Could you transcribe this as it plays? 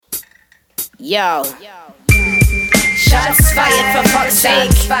Yo. Shots fired for fuck's sake.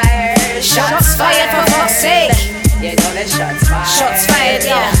 Shots fired for fuck's sake. You know that shots fired. Shots fired,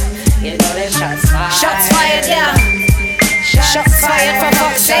 yeah. You know that shots fired. Shots fired, yeah. Shots fired for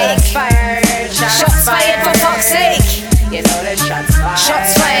fuck's sake. Shots fired for fuck's sake. You know that shots fired.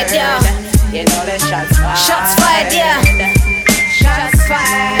 Shots fired, yeah. You know that shots fired. Shots fired, yeah. Shots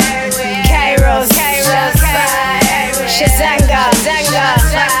fired. Kairos, Shazanga,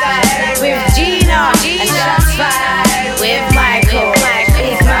 with Gina, and shots fired with Michael.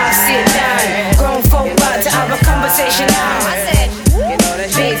 Big mouth, sit down. Grown folk about to have a conversation now.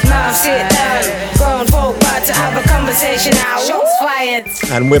 Big mouth, sit down. Grown folk about to have a conversation now. Shots fired.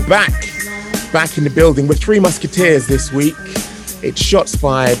 And we're back in the building with Three Musketeers this week. It's Shots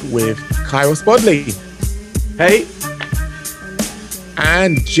Fired with Kairos Bodley. Hey.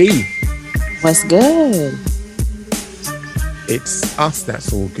 And G. What's good? It's us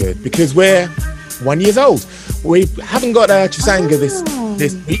that's all good because we're 1 year old. We haven't got Chisanga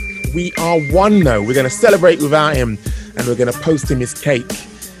this week. We are one though. We're going to celebrate without him and we're going to post him his cake.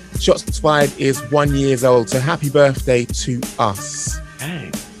 Shots Fired is 1 year old, so happy birthday to us.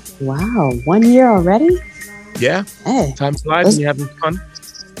 Hey. Wow, 1 year already? Yeah. Hey. Time flies when you're having fun.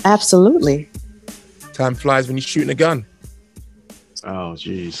 Absolutely. Time flies when you're shooting a gun. Oh,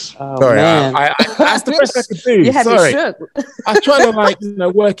 jeez. Oh, Sorry, man. I that's the best I could do. You had me Sorry. shook. I was trying to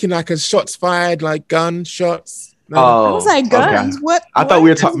work in like a shots fired, like gun shots. No. Oh, I was like, guns? okay. What? I thought we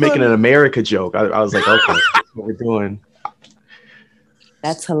were What? making an America joke. I was like, okay, that's what we're doing.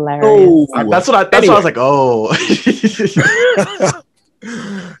 That's hilarious. That's what I was like, oh.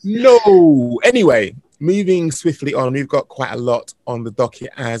 No. Anyway, moving swiftly on, we've got quite a lot on the docket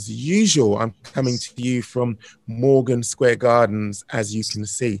as usual. I'm coming to you from Morgan Square Gardens, as you can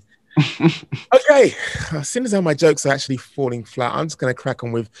see. Okay, as soon as my jokes are actually falling flat, I'm just going to crack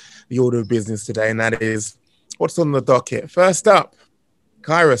on with the order of business today, and that is what's on the docket. First up,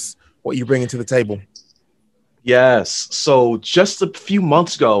 Kairos, what are you bringing to the table? Yes. So just a few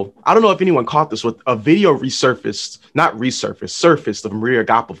months ago, I don't know if anyone caught this, with a video surfaced of Maria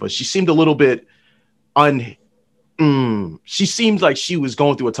Agapova. She seemed a little bit she seemed like she was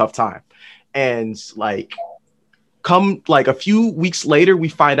going through a tough time. And come a few weeks later, we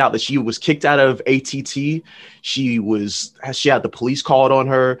find out that she was kicked out of ATT. She had the police called on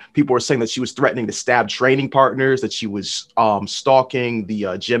her. People were saying that she was threatening to stab training partners, that she was stalking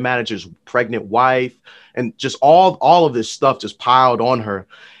the gym manager's pregnant wife, and just all of this stuff just piled on her.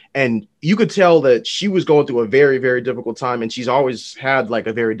 And you could tell that she was going through a very, very difficult time. And she's always had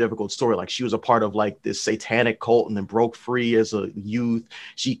a very difficult story. Like, she was a part of this satanic cult and then broke free as a youth.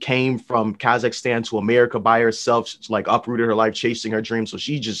 She came from Kazakhstan to America by herself. She, uprooted her life, chasing her dreams. So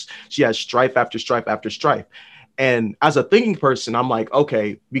she has strife after strife after strife. And as a thinking person, I'm like,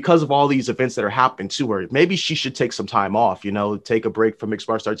 okay, because of all these events that are happening to her, maybe she should take some time off, take a break from mixed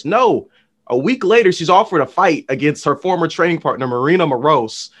martial arts. No. A week later, she's offered a fight against her former training partner, Marina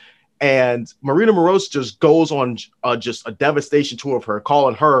Moroz. And Marina Moroz just goes on just a devastation tour of her,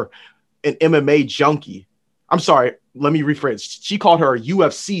 calling her an MMA junkie. I'm sorry, let me rephrase. She called her a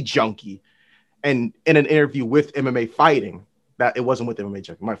UFC junkie. And in an interview with MMA Fighting, that it wasn't with MMA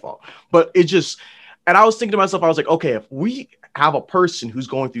Junkie, my fault. But and I was thinking to myself, I was like, okay, if we have a person who's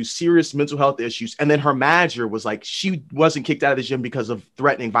going through serious mental health issues, and then her manager was she wasn't kicked out of the gym because of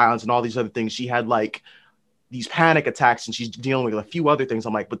threatening violence and all these other things. She had these panic attacks and she's dealing with a few other things.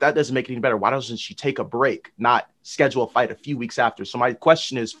 I'm like, but that doesn't make it any better. Why doesn't she take a break, not schedule a fight a few weeks after? So my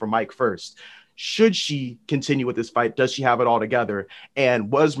question is for Mike first. Should she continue with this fight? Does she have it all together?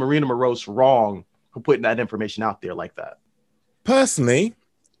 And was Marina Moroz wrong for putting that information out there like that? Personally,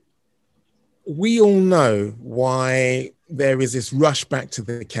 we all know why there is this rush back to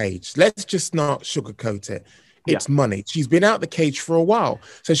the cage. Let's just not sugarcoat it. It's money. She's been out the cage for a while.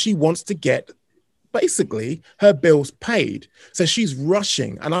 So she wants to get basically her bills paid. So she's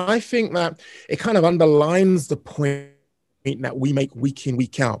rushing. And I think that it kind of underlines the point that we make week in,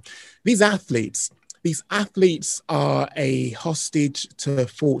 week out. These athletes are a hostage to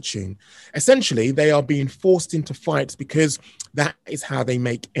fortune. Essentially, they are being forced into fights because that is how they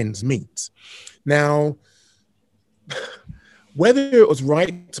make ends meet. Now, whether it was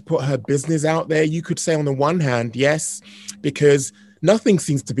right to put her business out there, you could say on the one hand, yes, because nothing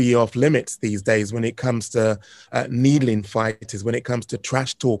seems to be off limits these days when it comes to needling fighters, when it comes to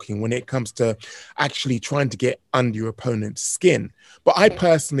trash talking, when it comes to actually trying to get under your opponent's skin. But I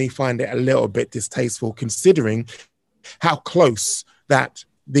personally find it a little bit distasteful considering how close that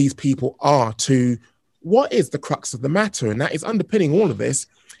these people are to what is the crux of the matter. And that is underpinning all of this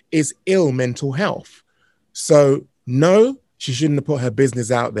is ill mental health. So no, she shouldn't have put her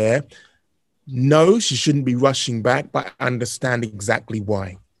business out there. no, she shouldn't be rushing back, but I understand exactly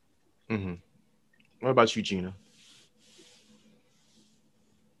why. Mm-hmm. What about you, Gina?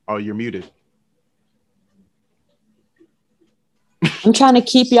 Oh, you're muted. I'm trying to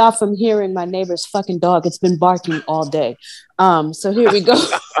keep y'all from hearing my neighbor's fucking dog. It's been barking all day. So here we go.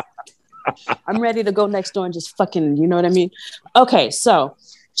 I'm ready to go next door and just fucking, you know what I mean? Okay, so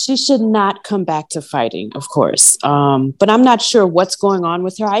she should not come back to fighting, of course. But I'm not sure what's going on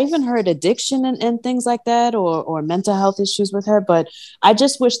with her. I even heard addiction and things like that, or mental health issues with her. But I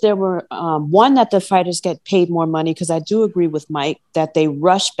just wish there were, one, that the fighters get paid more money, because I do agree with Mike that they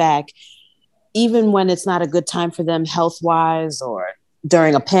rush back even when it's not a good time for them health-wise, or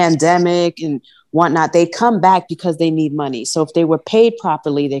during a pandemic and whatnot. They come back because they need money. So if they were paid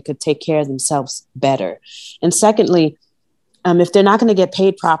properly, they could take care of themselves better. And secondly, if they're not going to get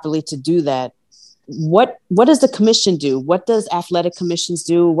paid properly to do that, what does the commission do? What does athletic commissions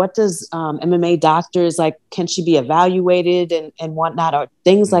do? What does MMA doctors, like, can she be evaluated and whatnot? Or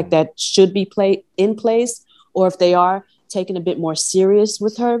things like that should be in place? Or if they are, taken a bit more serious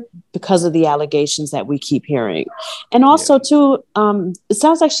with her because of the allegations that we keep hearing. And also too, it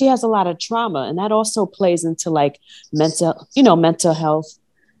sounds like she has a lot of trauma, and that also plays into like mental health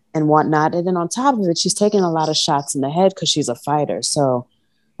and whatnot. And then on top of it, she's taking a lot of shots in the head because she's a fighter. So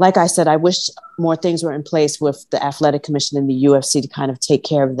like I said, I wish more things were in place with the athletic commission and the UFC to kind of take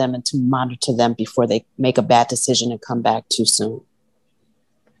care of them and to monitor them before they make a bad decision and come back too soon.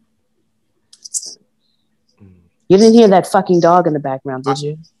 You didn't hear that fucking dog in the background, did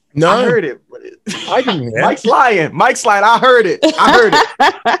you? No, I heard it. I didn't hear. Mike's lying. I heard it.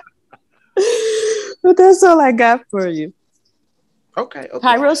 But that's all I got for you. Okay.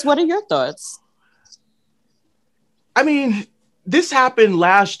 Kairos, what are your thoughts? I mean, this happened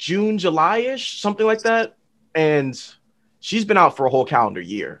last June, July-ish, something like that. And she's been out for a whole calendar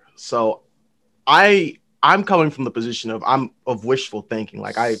year. So I'm coming from the position of wishful thinking.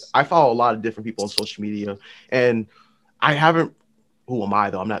 Like I follow a lot of different people on social media, and I haven't, who am I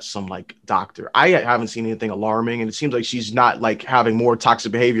though? I'm not some like doctor. I haven't seen anything alarming, and it seems like she's not like having more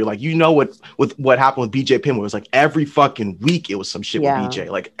toxic behavior. Like, what happened with BJ Penn, where it was like every fucking week it was some shit with BJ,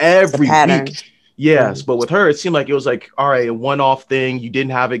 like every week. Yes, but with her, it seemed like it was like, all right, a one-off thing. You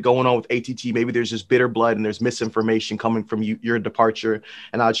didn't have it going on with ATT. Maybe there's just bitter blood and there's misinformation coming from your departure,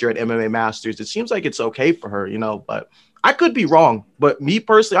 and now that you're at MMA Masters, it seems like it's okay for her, but I could be wrong. But me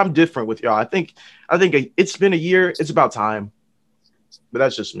personally, I'm different with y'all. I think it's been a year. It's about time. But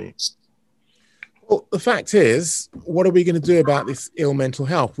that's just me. Well, the fact is, what are we going to do about this ill mental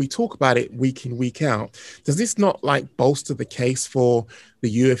health? We talk about it week in, week out. Does this not like bolster the case for the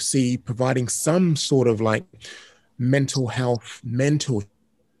UFC providing some sort of like mental health mentorship,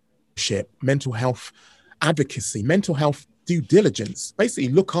 mental health advocacy, mental health due diligence? Basically,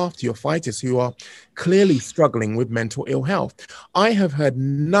 look after your fighters who are clearly struggling with mental ill health. I have heard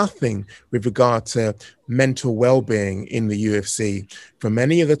nothing with regard to mental well-being in the UFC from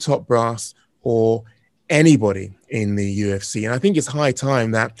any of the top brass or anybody in the UFC. And I think it's high time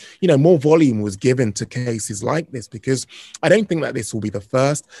that, more volume was given to cases like this, because I don't think that this will be the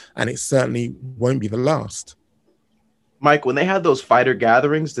first, and it certainly won't be the last. Mike, when they had those fighter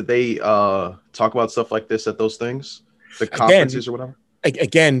gatherings, did they talk about stuff like this at those things? The conferences or whatever?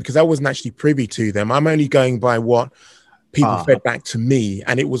 Again, because I wasn't actually privy to them. I'm only going by what people fed back to me.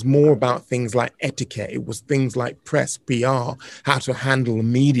 And it was more about things like etiquette. It was things like press, PR, how to handle the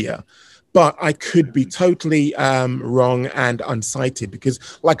media. But I could be totally wrong and unsighted because,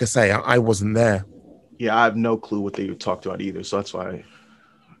 like I say, I wasn't there. Yeah, I have no clue what they talked about either. So that's why.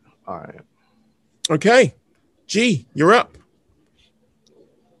 All right. Okay. G, you're up.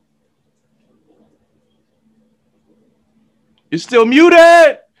 You're still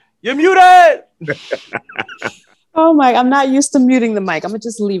muted. You're muted. Oh my, I'm not used to muting the mic. I'm going to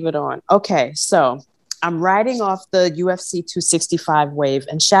just leave it on. Okay, so I'm riding off the UFC 265 wave,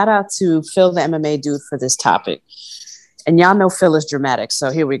 and shout out to Phil, the MMA dude, for this topic. And y'all know Phil is dramatic,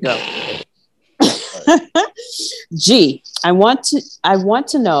 so here we go. G, I want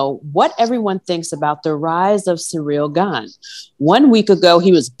to know what everyone thinks about the rise of Ciryl Gane. 1 week ago,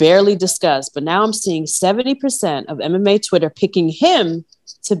 he was barely discussed, but now I'm seeing 70% of MMA Twitter picking him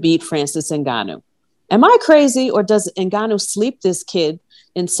to beat Francis Ngannou. Am I crazy, or does Ngannou sleep this kid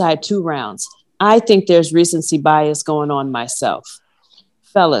inside 2 rounds? I think there's recency bias going on myself.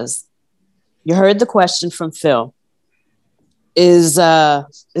 Fellas, you heard the question from Phil. Is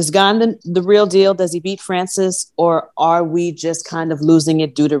Gane the real deal? Does he beat Francis, or are we just kind of losing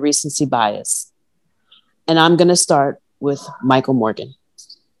it due to recency bias? And I'm going to start with Michael Morgan.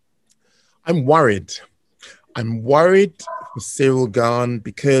 I'm worried. I'm worried for Ciryl Gane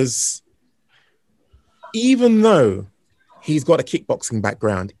because even though he's got a kickboxing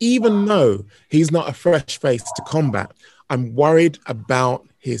background, even though he's not a fresh face to combat, I'm worried about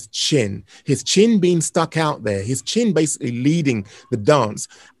his chin being stuck out there, his chin basically leading the dance.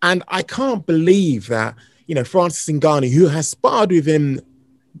 And I can't believe that, Francis Ngannou, who has sparred with him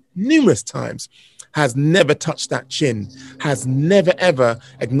numerous times, has never touched that chin, has never, ever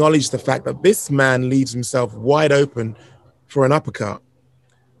acknowledged the fact that this man leaves himself wide open for an uppercut.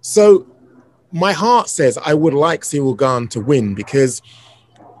 So my heart says I would like Ciryl Gane to win because,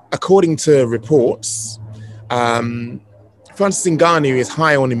 according to reports, Francis Ngannou is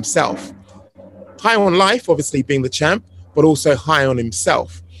high on himself. High on life, obviously, being the champ, but also high on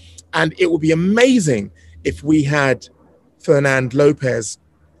himself. And it would be amazing if we had Fernand Lopez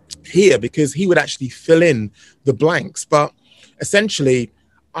here, because he would actually fill in the blanks. But essentially,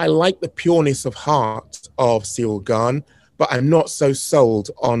 I like the pureness of heart of Ciryl Gane, but I'm not so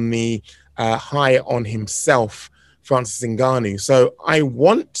sold on the high on himself Francis Ngannou. So I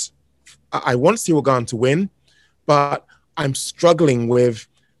want Ciryl Gane to win, but I'm struggling with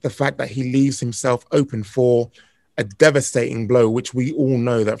the fact that he leaves himself open for a devastating blow, which we all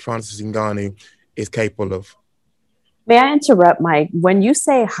know that Francis Ngannou is capable of. May I interrupt, Mike? When you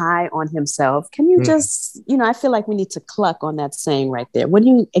say high on himself, can you just, I feel like we need to cluck on that saying right there. What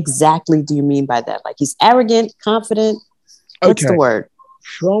exactly do you mean by that? Like he's arrogant, confident? What's the word?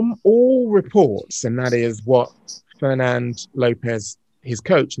 From all reports, and that is what Fernand Lopez, his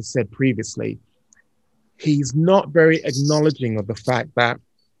coach, has said previously, he's not very acknowledging of the fact that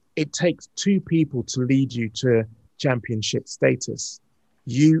it takes two people to lead you to championship status.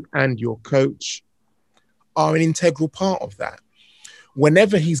 You and your coach are an integral part of that.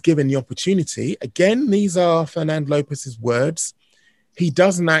 Whenever he's given the opportunity, again, these are Fernand Lopez's words, he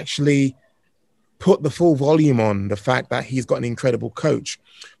doesn't actually put the full volume on the fact that he's got an incredible coach,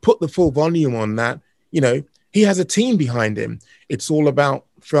 put the full volume on that, he has a team behind him. It's all about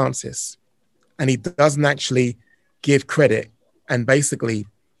Francis. And he doesn't actually give credit and basically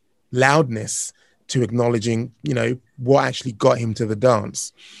loudness to acknowledging, what actually got him to the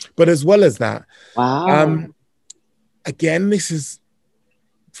dance. But as well as that, again, this is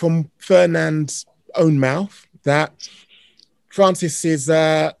from Fernand's own mouth, that Francis is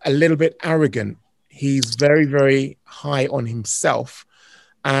a little bit arrogant. He's very, very high on himself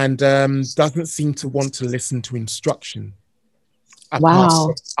and doesn't seem to want to listen to instruction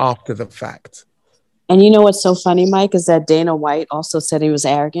after the fact. And you know what's so funny, Mike, is that Dana White also said he was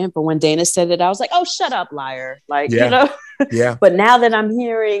arrogant. But when Dana said it, I was like, oh, shut up, liar. Yeah. But now that I'm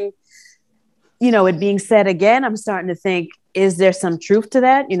hearing, it being said again, I'm starting to think, is there some truth to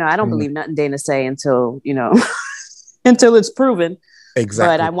that? I don't believe nothing Dana say until, until it's proven.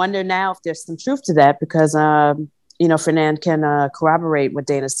 Exactly. But I wonder now if there's some truth to that because, Fernand can corroborate what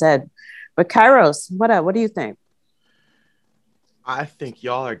Dana said. But Kairos, what do you think? I think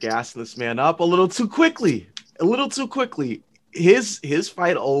y'all are gassing this man up a little too quickly. His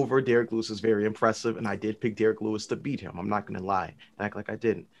fight over Derek Lewis is very impressive, and I did pick Derek Lewis to beat him. I'm not going to lie and act like I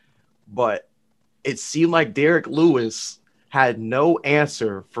didn't. But it seemed like Derek Lewis had no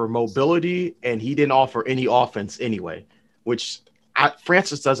answer for mobility, and he didn't offer any offense anyway, which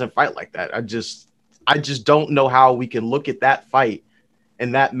Francis doesn't fight like that. I just don't know how we can look at that fight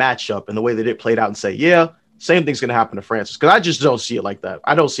and that matchup and the way that it played out and say, yeah, same thing's going to happen to Francis, because I just don't see it like that.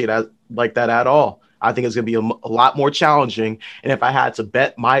 I don't see it like that at all. I think it's going to be a lot more challenging. And if I had to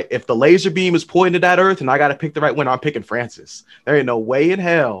bet if the laser beam is pointed at Earth and I got to pick the right winner, I'm picking Francis. There ain't no way in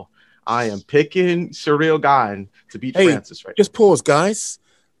hell I am picking Ciryl Gane to beat Francis right just now. Pause, guys.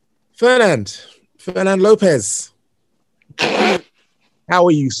 Fernand Lopez. How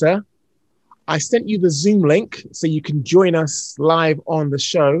are you, sir? I sent you the Zoom link so you can join us live on the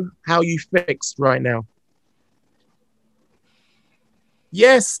show. How are you fixed right now?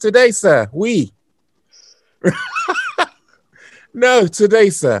 Yes, today, sir. No, today,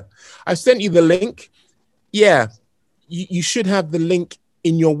 sir. I sent you the link. Yeah, you should have the link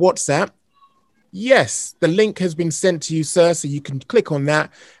in your WhatsApp. Yes, the link has been sent to you, sir, so you can click on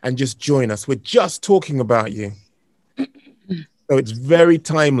that and just join us. We're just talking about you. So it's very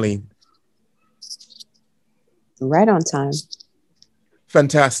timely. Right on time.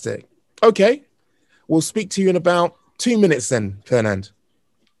 Fantastic. Okay, we'll speak to you in about 2 minutes then, Fernand.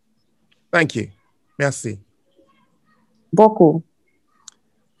 Thank you. Merci. Beaucoup.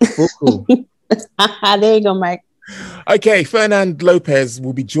 There you go, Mike. Okay, Fernand Lopez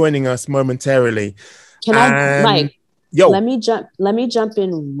will be joining us momentarily. Mike? Yo. Let me jump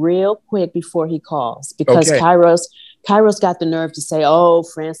in real quick before he calls, because Kairos got the nerve to say, "Oh,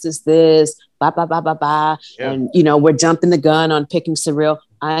 Francis, this, blah blah blah blah blah," and we're jumping the gun on picking Ciryl.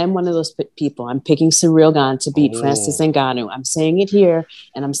 I am one of those people. I'm picking Ciryl Gane to beat Francis Ngannou. I'm saying it here,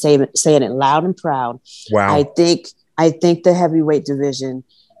 and I'm saying it loud and proud. Wow. I think the heavyweight division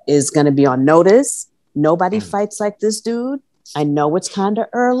is going to be on notice. Nobody fights like this dude. I know it's kind of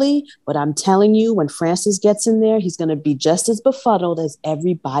early, but I'm telling you, when Francis gets in there, he's going to be just as befuddled as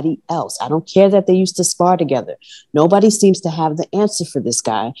everybody else. I don't care that they used to spar together. Nobody seems to have the answer for this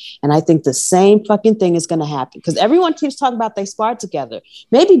guy. And I think the same fucking thing is going to happen because everyone keeps talking about they sparred together.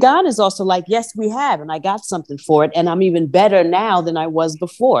 Maybe Gane is also like, yes, we have, and I got something for it. And I'm even better now than I was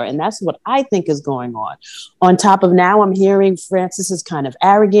before. And that's what I think is going on. On top of now, I'm hearing Francis is kind of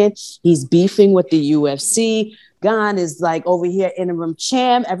arrogant. He's beefing with the UFC. Gane is like over here interim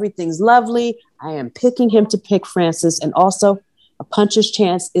champ. Everything's lovely. I am picking him to pick Francis. And also, a puncher's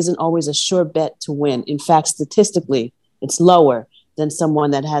chance isn't always a sure bet to win. In fact, statistically, it's lower than someone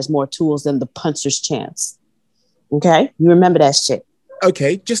that has more tools than the puncher's chance. Okay? You remember that shit.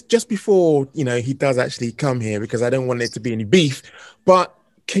 Okay, just before, he does actually come here, because I don't want there to be any beef, but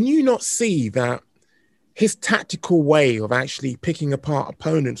can you not see that his tactical way of actually picking apart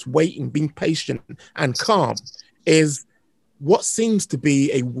opponents, waiting, being patient and calm is what seems to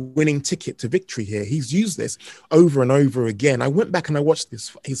be a winning ticket to victory here? He's used this over and over again. I went back and I watched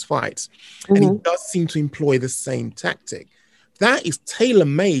his fights, and he does seem to employ the same tactic. That is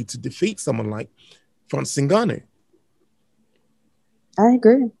tailor-made to defeat someone like Francis Ngannou. I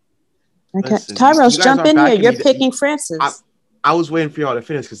agree. Okay, Listen, Kairos, jump in here. You're picking Francis. I was waiting for y'all to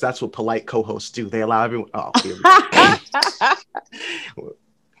finish because that's what polite co-hosts do. They allow everyone. Oh, here we go.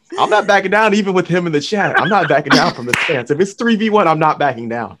 I'm not backing down even with him in the chat. I'm not backing down from the stance. If it's 3v1, I'm not backing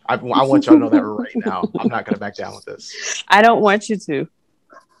down. I want y'all to know that right now. I'm not going to back down with this. I don't want you to.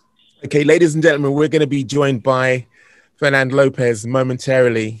 Okay, ladies and gentlemen, we're going to be joined by Fernand Lopez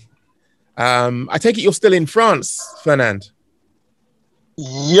momentarily. I take it you're still in France, Fernand?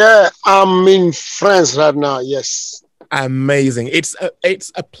 Yeah, I'm in France right now, yes. Amazing. It's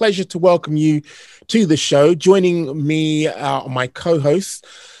a pleasure to welcome you to the show. Joining me are my co-hosts,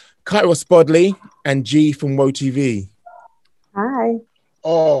 Kairos Bodley and G from WOTV. Hi.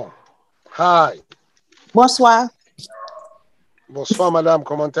 Oh, hi. Bonsoir. Bonsoir, madame.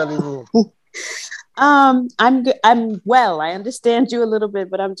 Comment allez-vous? I'm good. I'm well. I understand you a little bit,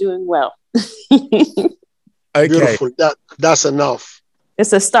 but I'm doing well. Okay. Beautiful. That's enough.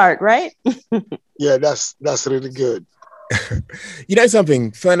 It's a start, right? Yeah, that's really good. You know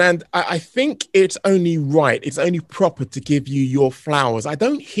something, Fernand, I think it's only right, it's only proper to give you your flowers. I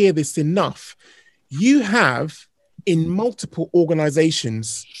don't hear this enough. You have, in multiple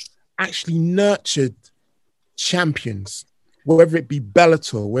organizations, actually nurtured champions, whether it be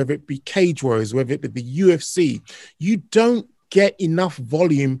Bellator, whether it be Cage Warriors, whether it be the UFC. You don't get enough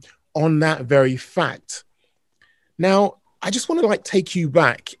volume on that very fact. Now, I just want to take you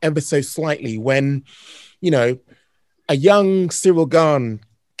back ever so slightly when, a young Ciryl Gane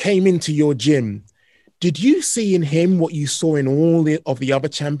came into your gym. Did you see in him what you saw in all of the other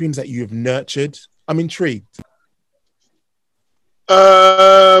champions that you have nurtured? I'm intrigued.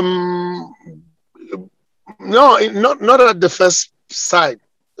 No, not at the first sight.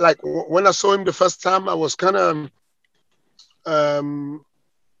 Like when I saw him the first time, I was kind of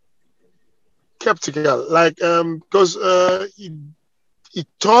skeptical, because he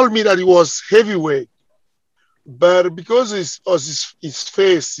told me that he was heavyweight. But because of his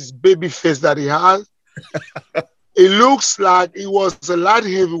face, his baby face that he has, it looks like he was a light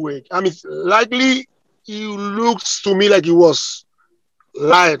heavyweight. I mean, likely he looks to me like he was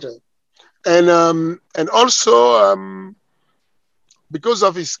lighter. And also because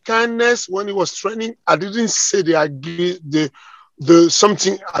of his kindness when he was training, I didn't see the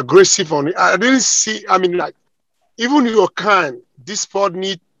something aggressive on it. I didn't see, even you're kind, this sport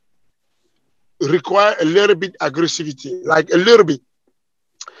require a little bit aggressivity, like a little bit.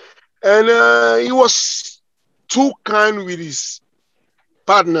 And he was too kind with his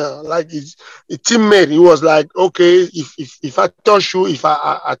partner, like his teammate. He was like, okay, if I touch you, if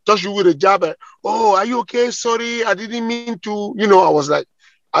I touch you with a jab, oh, are you okay? Sorry, I didn't mean to. I was like,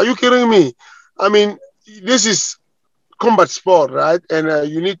 are you kidding me? I mean, this is combat sport, right?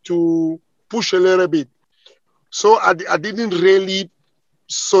 And you need to push a little bit. So I didn't really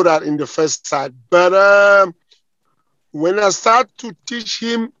saw that in the first side. But when I started to teach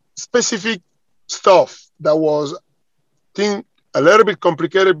him specific stuff that was, a little bit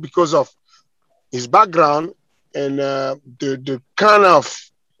complicated because of his background and the kind of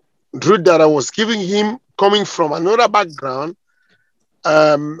route that I was giving him coming from another background,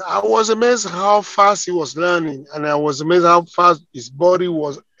 I was amazed how fast he was learning, and I was amazed how fast his body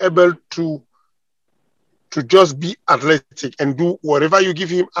was able to to just be athletic and do whatever you give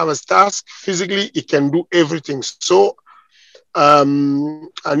him as a task. Physically, he can do everything. So I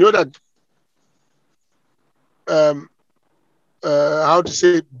know that how to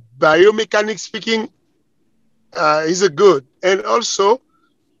say, biomechanics speaking, is a good. And also,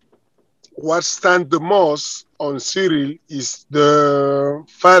 what stands the most on Cyril is the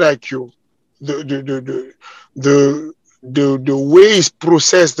fight IQ, the way it's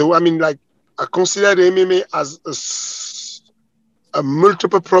processed. I mean, like, I consider the MMA as a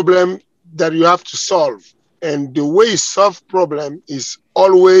multiple problem that you have to solve, and the way you solve problem is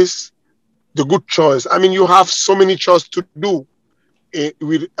always the good choice. I mean, you have so many choices to do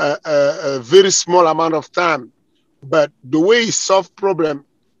with a very small amount of time, but the way you solve problem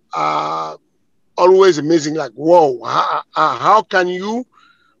are always amazing. Like, whoa, how can you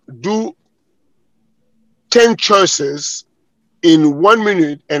do 10 choices in 1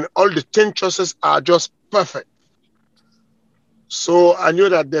 minute and all the 10 choices are just perfect? So I knew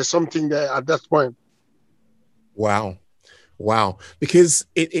that there's something there at that point. Wow. Because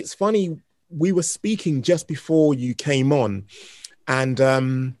it's funny, we were speaking just before you came on,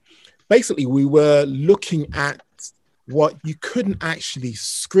 and basically we were looking at what you couldn't actually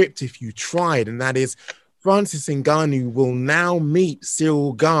script if you tried, and that is Francis Ngannou will now meet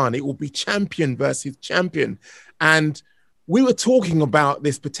Cyril Gane. It will be champion versus champion. And we were talking about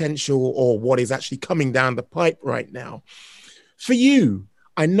this potential, or what is actually coming down the pipe right now. For you,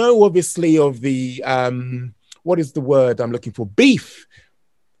 I know obviously of the, what is the word I'm looking for? Beef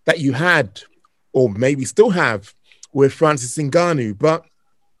that you had, or maybe still have, with Francis Ngannou. But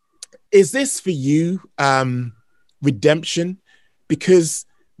is this for you redemption? Because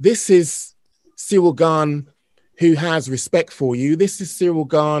this is Cyril Gane who has respect for you. This is Cyril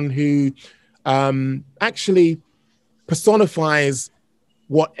Gane who actually personifies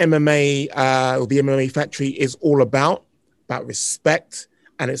what MMA, or the MMA Factory, is all about respect,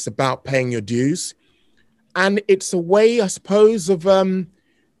 and it's about paying your dues. And it's a way, I suppose, of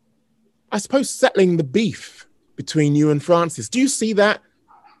settling the beef between you and Francis. Do you see that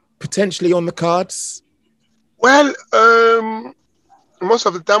potentially on the cards? Well, most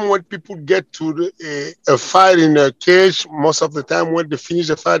of the time when people get to a fight in a cage, most of the time when they finish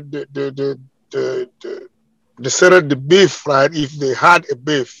the fight, they settle the beef, right? If they had a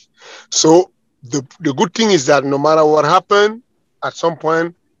beef. So the good thing is that no matter what happened, at some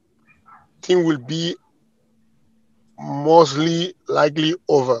point, thing will be mostly likely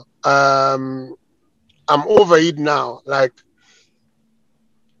over. I'm over it now. Like,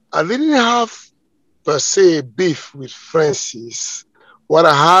 I didn't have per se beef with Francis. What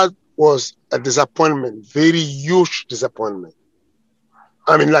I had was a disappointment, very huge disappointment.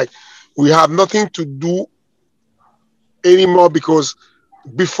 I mean, like, we have nothing to do anymore, because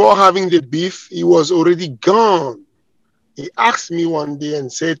before having the beef, he was already gone. He asked me one day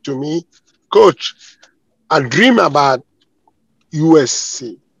and said to me, "Coach, I dream about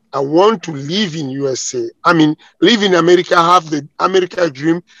USA. I want to live in USA. I mean, live in America, have the America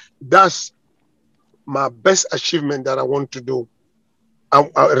dream. That's my best achievement that I want to do.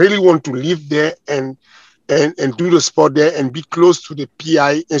 I really want to live there and do the sport there and be close to the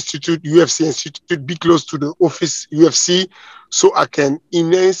PI Institute, UFC Institute, be close to the office UFC, so I can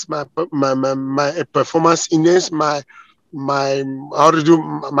enhance my performance, enhance my brand,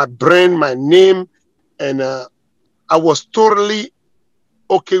 my name." And I was totally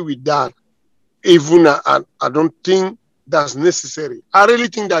okay with that. Even I don't think that's necessary. I really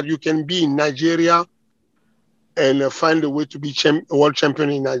think that you can be in Nigeria and find a way to be world champion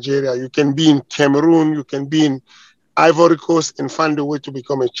in Nigeria. You can be in Cameroon, you can be in Ivory Coast and find a way to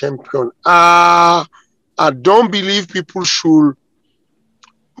become a champion. I don't believe people should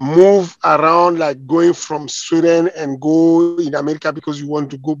move around like going from Sweden and go in America because you want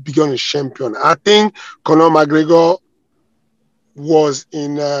to go become a champion. I think Conor McGregor was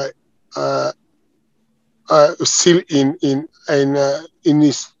in still in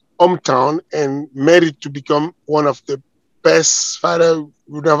his hometown and made it to become one of the best fighters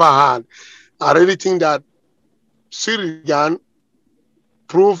we've ever had. I really think that Cyril Gane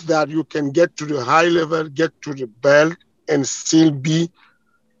proved that you can get to the high level, get to the belt, and still be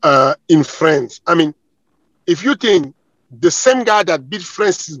in France. I mean, if you think the same guy that beat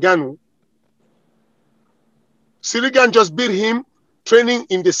Francis Ngannou, Cyril Gane just beat him training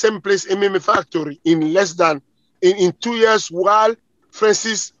in the same place, MMA Factory, in less than in 2 years, while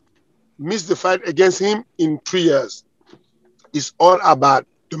Francis missed the fight against him in 3 years. It's all about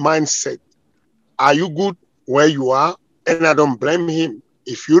the mindset. Are you good where you are? And I don't blame him.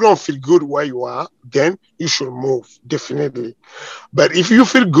 If you don't feel good where you are, then you should move, definitely. But if you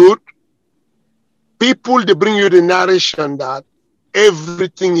feel good people, they bring you the narration that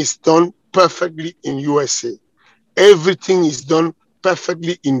everything is done perfectly in USA. Everything is done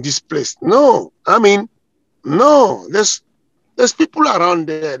perfectly in this place. No, I mean, no. There's people around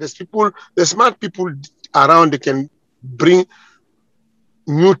there. There's smart people around that can bring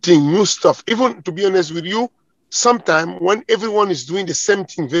new thing, new stuff. Even to be honest with you, sometimes when everyone is doing the same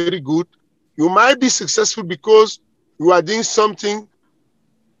thing very good, you might be successful because you are doing something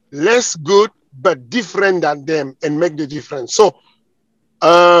less good but different than them and make the difference. So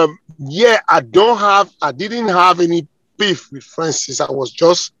yeah, I didn't have any beef with Francis. I was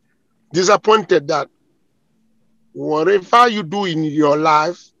just disappointed that whatever you do in your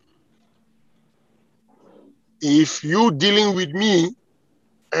life, if you dealing with me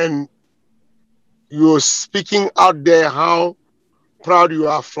and you're speaking out there how proud you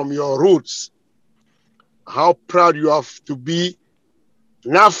are from your roots, how proud you are to be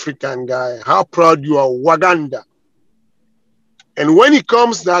an African guy, how proud you are Waganda. And when it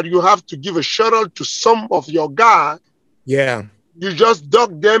comes that you have to give a shout out to some of your guys, yeah, you just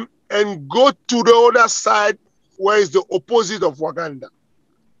duck them and go to the other side where is the opposite of Waganda.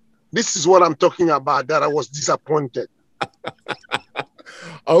 This is what I'm talking about, that I was disappointed.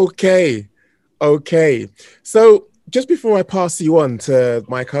 Okay. So just before I pass you on to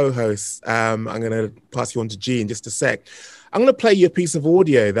my co-host, I'm going to pass you on to G in just a sec. I'm going to play you a piece of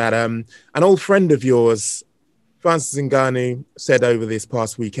audio that an old friend of yours, Francis Ngannou, said over this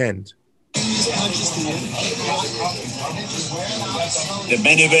past weekend. The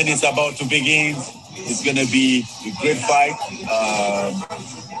main event is about to begin. It's going to be a great fight,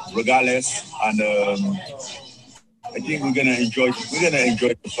 regardless. And I think we're going to enjoy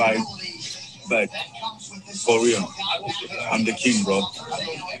the fight. But for real, I'm the king, bro.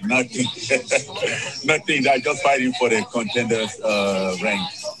 Nothing. I'm just fighting for the contenders rank.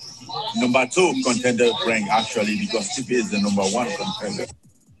 Number 2 contender rank, actually, because Stipe is the number 1 contender.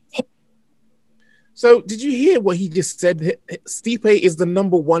 So did you hear what he just said? Stipe is the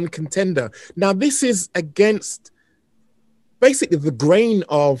number 1 contender. Now, this is against basically the grain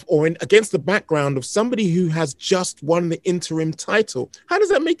of, or against the background of somebody who has just won the interim title. How does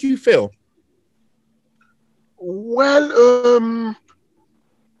that make you feel? Well,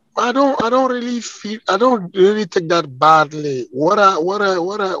 I don't really take that badly.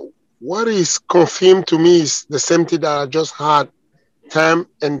 What is confirmed to me is the same thing that I just had time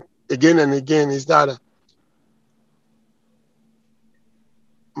and again is that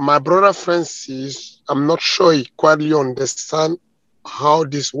my brother Francis, I'm not sure he quite understand how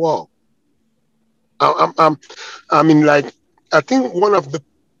this works. I mean, like, I think one of the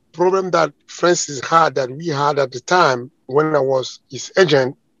problem that Francis had, that we had at the time when I was his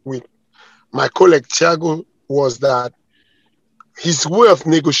agent with my colleague Thiago, was that his way of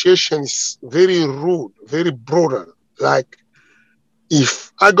negotiation is very rude, very brutal. Like,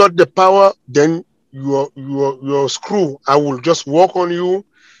 if I got the power, then you're screwed. I will just walk on you.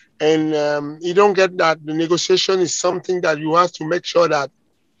 And you don't get that. The negotiation is something that you have to make sure that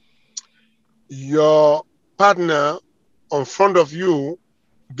your partner in front of you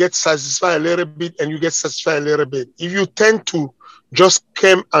gets satisfied a little bit and you get satisfied a little bit. If you tend to just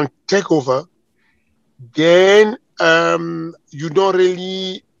come and take over, then you don't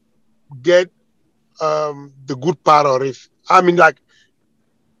really get the good part of it. I mean, like,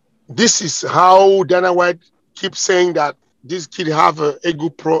 this is how Dana White keeps saying that this kid have the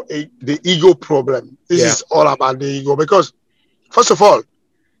ego problem. This is all about the ego, because first of all,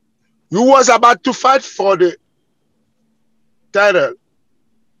 you was about to fight for the title,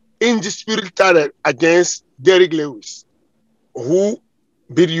 undisputed title, against Derrick Lewis, who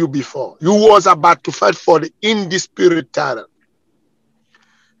beat you before. You was about to fight for the undisputed title.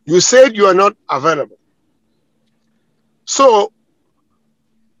 You said you are not available. So,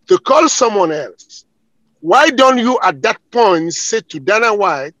 to call someone else, why don't you at that point say to Dana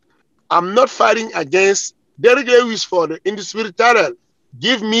White, I'm not fighting against Derrick Lewis for the undisputed title.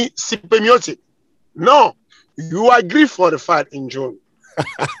 Give me Stipe Miocic. No, you agree for the fight in June.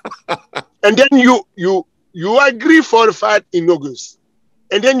 And then you agree for the fight in August.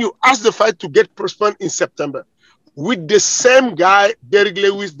 And then you ask the fight to get postponed in September with the same guy, Derrick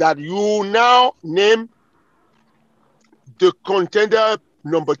Lewis, that you now name the contender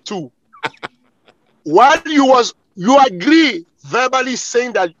number 2. While you agree verbally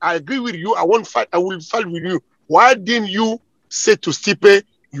saying that I agree with you, I will fight with you. Why didn't you say to Stipe,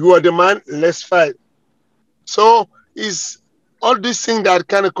 you are the man, let's fight? So it's all these things that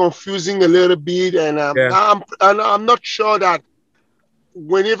kind of confusing a little bit, and I'm not sure that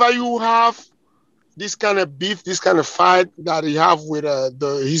whenever you have this kind of beef, this kind of fight that he have with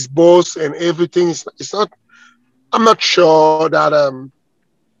his boss and everything, it's not. I'm not sure that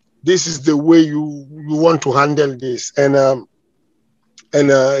this is the way you want to handle this, and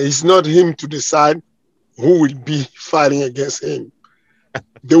it's not him to decide who will be fighting against him.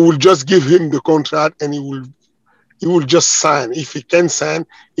 They will just give him the contract, and he will just sign. If he can sign,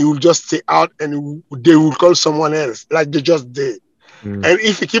 he will just stay out, and they will call someone else, like they just did. And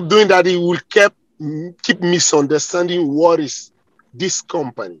if he keep doing that, he will keep misunderstanding what is this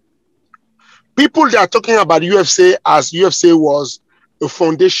company. People that are talking about UFC as UFC was a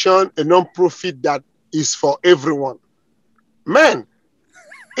foundation, a non-profit that is for everyone. Man,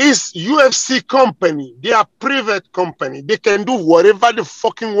 it's UFC company. They are private company. They can do whatever they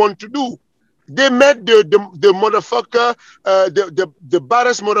fucking want to do. They made the motherfucker, the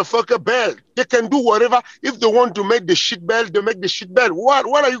baddest motherfucker belt. They can do whatever. If they want to make the shit belt, they make the shit belt. What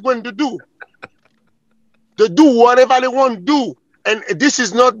are you going to do? They do whatever they want to do. And this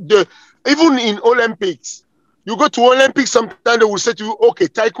is not even in Olympics. You go to Olympics, sometimes they will say to you, okay,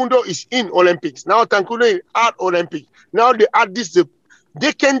 Taekwondo is in Olympics. Now Taekwondo is at Olympics. Now they add this.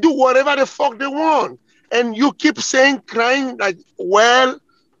 They can do whatever the fuck they want. And you keep saying, crying like, well,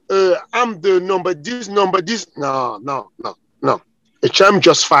 I'm the number this. No. A champ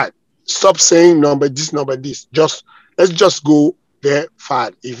just fight. Stop saying number this. Let's just go there,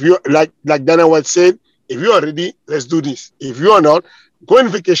 fight. If you like Dana White said, if you are ready, let's do this. If you are not, go on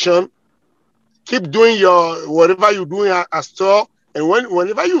vacation, keep doing your whatever you're doing at store, and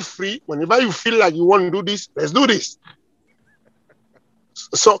whenever you're free, whenever you feel like you want to do this, let's do this.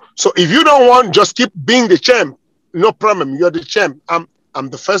 So if you don't want, just keep being the champ. No problem. You're the champ. I'm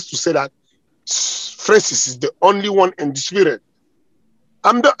the first to say that Francis is the only one undisputed.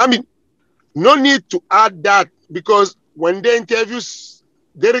 No need to add that, because when they interviews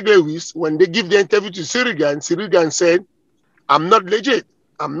Derek Lewis, when they give the interview to Ciryl Gane said, I'm not legit.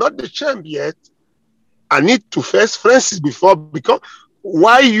 I'm not the champ yet. I need to face Francis before, because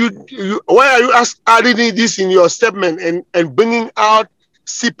why are you adding this in your statement and bringing out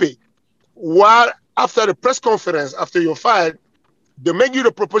Stipe? While after the press conference, after your fight, they make you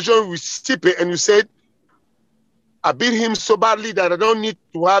the proposition with Stipe, and you said, I beat him so badly that I don't need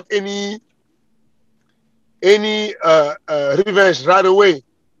to have any revenge right away.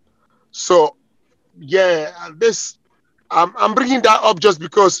 So, yeah, I'm bringing that up just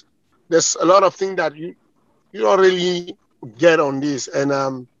because there's a lot of things that you don't really get on this, and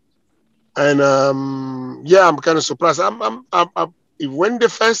yeah, I'm kind of surprised. If when they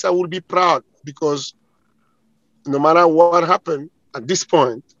first, I will be proud, because no matter what happened at this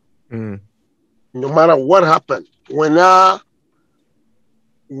point, no matter what happened, when I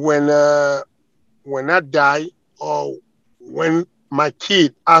die, or when my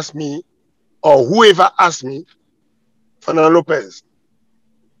kid asks me, or whoever asks me, Fernando Lopez,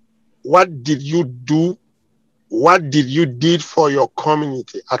 what did you do? What did you did for your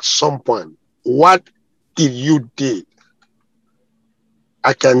community at some point? What did you did?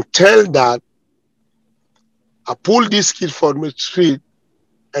 I can tell that I pulled this kid from the street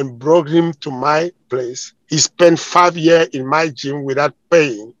and brought him to my place. He spent 5 years in my gym without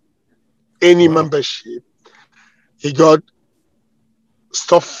paying any membership. He got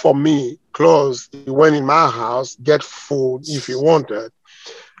stuff for me, clothes. He went in my house, get food if he wanted.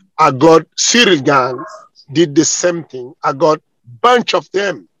 I got Ciryl Gane, did the same thing. I got a bunch of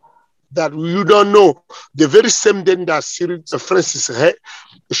them that you don't know. The very same day that Francis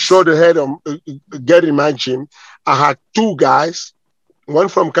showed the head on get in my gym, I had 2 guys, one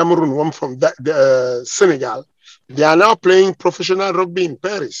from Cameroon, one from Senegal. They are now playing professional rugby in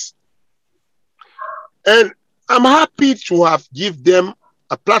Paris. And I'm happy to have give them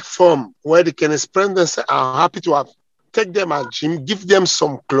a platform where they can express themselves. I'm happy to have take them at gym, give them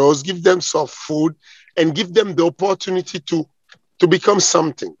some clothes, give them some food, and give them the opportunity to become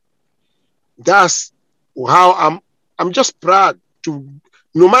something. That's how I'm just proud to,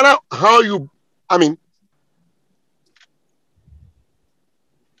 no matter how you,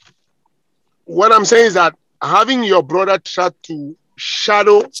 what I'm saying is that having your brother try to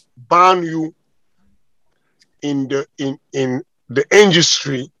shadow ban you in the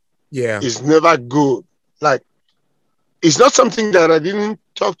industry is never good. Like, it's not something that I didn't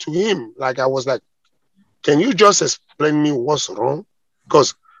talk to him. Like, I was like, can you just explain me what's wrong?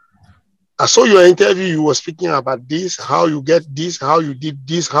 Because I saw your interview, you were speaking about this, how you get this, how you did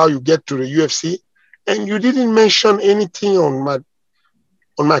this, how you get to the UFC, and you didn't mention anything on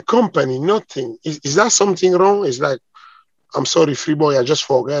my company, nothing. Is that something wrong? It's like, I'm sorry, free boy, I just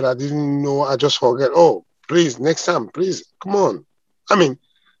forget. I didn't know, I just forget. Oh, please, next time, please, come on.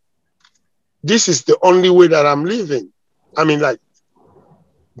 this is the only way that I'm living. I mean, like,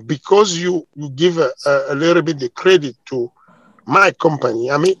 because you give a little bit the credit to my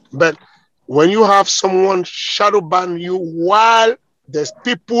company. I mean, but when you have someone shadow ban you while there's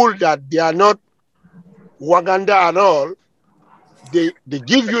people that they are not Waganda at all, they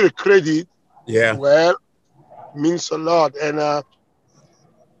give you the credit. Yeah. Well, means a lot, and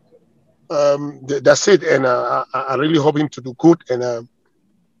that's it. And I really hoping to do good. And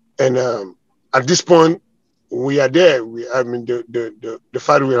at this point, we are there. I mean, the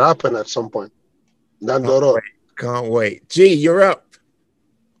fight will happen at some point down the road. Can't wait. G, you're up.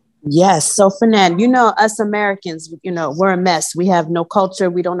 Yes. So, Fernand, you know, us Americans, you know, we're a mess. We have no culture.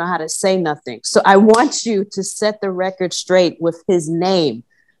 We don't know how to say nothing. So I want you to set the record straight with his name.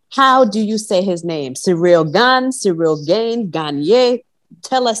 How do you say his name? Ciryl Gane, Ciryl Gane, Gane?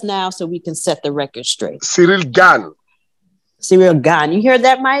 Tell us now so we can set the record straight. Ciryl Gane. Ciryl Gane. You hear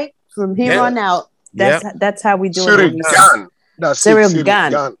that, Mike? From here on out, that's how we do Ciryl it. Gane. That's Ciryl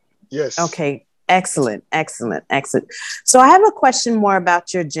Gane. Yes. Okay. Excellent. So I have a question more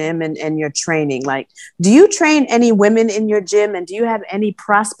about your gym and your training. Like, do you train any women in your gym, and do you have any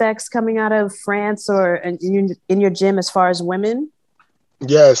prospects coming out of France or in your gym as far as women?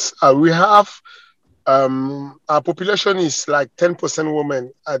 Yes, we have. Our population is like 10%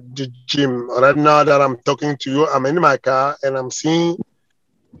 women at the gym. Right now that I'm talking to you, I'm in my car and I'm seeing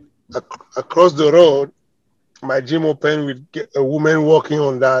across the road, my gym open with a woman walking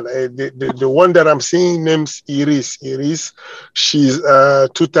on that. The one that I'm seeing names Iris. She's 2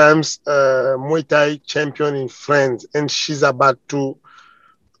 times Muay Thai champion in France, and she's about to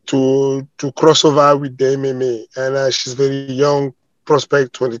cross over with the MMA. And she's very young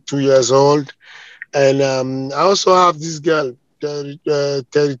prospect, 22 years old. And I also have this girl,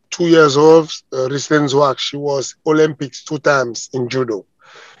 32 years old, recent work. She was Olympics 2 times in judo.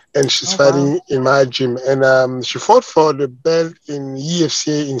 And she's fighting in my gym. And she fought for the belt in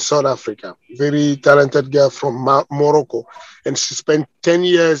EFCA in South Africa. Very talented girl from Morocco. And she spent 10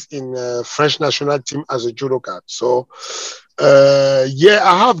 years in French national team as a judoka. So, I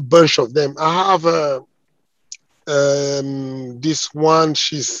have a bunch of them. I have this one,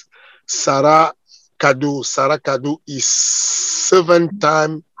 she's Sarah Kadou. Sarah Kadou is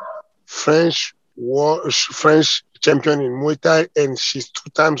 7-time French champion in Muay Thai, and she's 2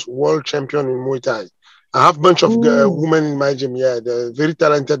 times world champion in Muay Thai. I have a bunch of women in my gym. Yeah, they're very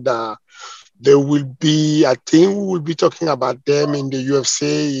talented. They will be, I think we will be talking about them in the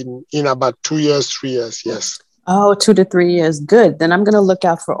UFC in about 2 years, 3 years. Yes. Oh, 2 to 3 years. Good. Then I'm going to look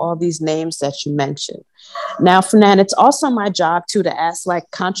out for all these names that you mentioned. Now, Fernand, it's also my job too to ask like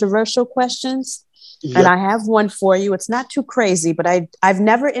controversial questions. Yeah. And I have one for you. It's not too crazy, but I've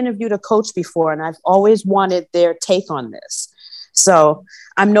never interviewed a coach before, and I've always wanted their take on this. So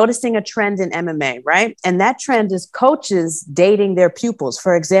I'm noticing a trend in MMA, right? And that trend is coaches dating their pupils.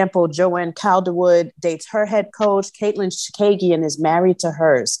 For example, Joanne Calderwood dates her head coach, Caitlin Chikagian is married to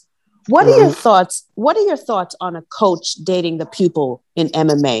hers. What are your thoughts? What are your thoughts on a coach dating the pupil in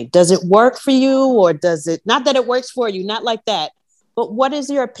MMA? Does it work for you, or does it not that it works for you? Not like that. But what is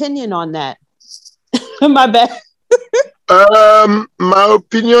your opinion on that? My bad. My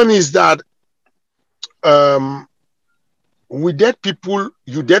opinion is that we date people,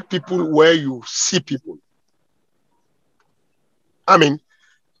 you date people where you see people. I mean,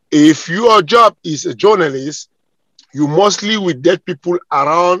 if your job is a journalist, you mostly will date people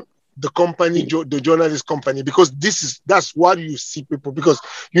around the company, the journalist company, because that's what you see people, because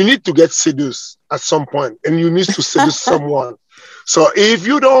you need to get seduced at some point and you need to seduce someone. So if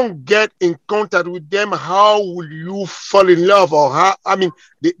you don't get in contact with them, how will you fall in love? Or how, I mean,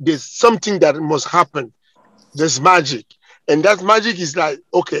 there's something that must happen. There's magic. And that magic is like,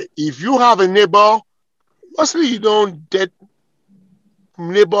 okay, if you have a neighbor, mostly you don't date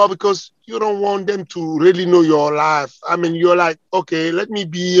neighbor because you don't want them to really know your life. I mean, you're like, okay, let me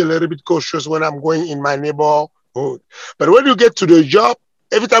be a little bit cautious when I'm going in my neighborhood. But when you get to the job,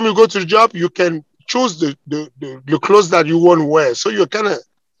 every time you go to the job, you can choose the clothes that you want to wear. So you're kind of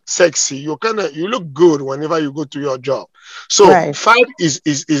sexy. You look good whenever you go to your job. So fight is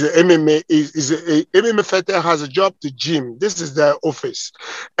MMA is a MMA fighter has a job, the gym. This is their office.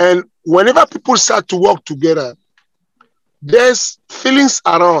 And whenever people start to work together, there's feelings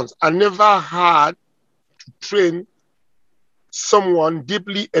around. I never had to train someone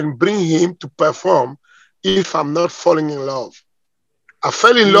deeply and bring him to perform if I'm not falling in love. I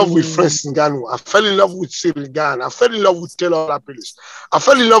fell in love with Francis Ngannou. I fell in love with Ciryl Gane. I fell in love with Taylor Lapilus. I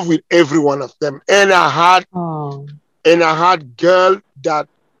fell in love with every one of them. And I had girl that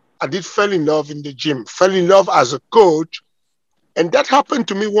I did fell in love in the gym, fell in love as a coach And that happened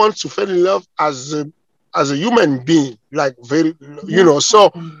to me once, to fall in love as a human being, like very, you know.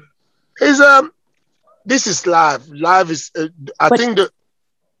 So it's this is life. Life is. I But think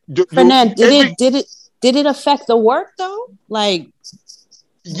Fernand, did it affect the work though? Like,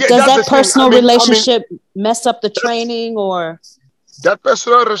 yeah, does that's that the thing. personal relationship mess up the training, or that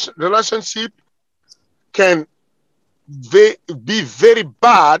personal relationship can be very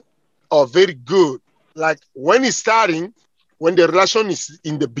bad or very good. Like when it's starting, when the relation is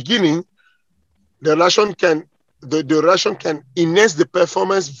in the beginning, the relation can enhance the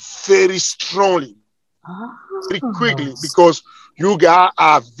performance very strongly, very quickly, because you guys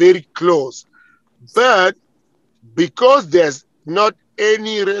are very close. But because there's not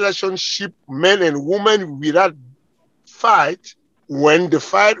any relationship, man and woman, without fight, when the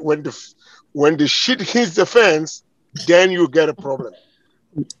shit hits the fence, then you get a problem.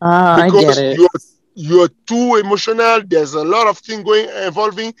 I get Because it. you're too emotional. There's a lot of things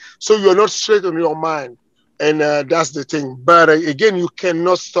evolving, so you're not straight on your mind, and that's the thing. But again, you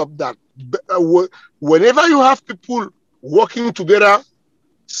cannot stop that. Whenever you have people working together,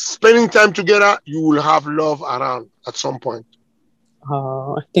 spending time together, you will have love around at some point.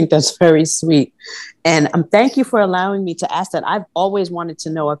 Oh, I think that's very sweet. And thank you for allowing me to ask that. I've always wanted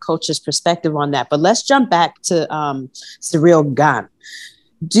to know a coach's perspective on that. But let's jump back to Ciryl Gane.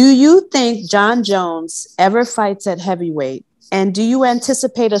 Do you think Jon Jones ever fights at heavyweight? And do you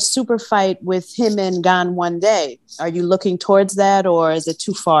anticipate a super fight with him and Gane one day? Are you looking towards that, or is it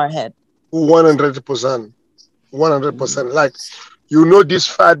too far ahead? 100%. 100%. Like, you know, this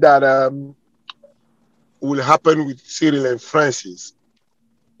fight that will happen with Ciryl and Francis.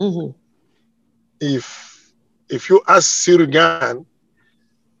 Mm-hmm. If you ask Ciryl Gane,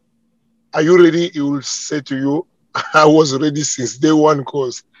 are you ready? He will say to you, I was ready since day one,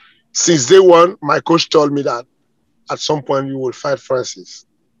 because since day one, my coach told me that at some point you will fight Francis.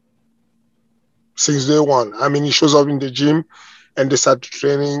 Since day one. I mean, he shows up in the gym and they start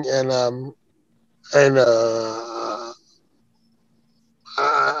training, and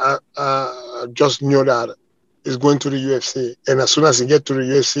I just knew that he's going to the UFC. And as soon as he gets to the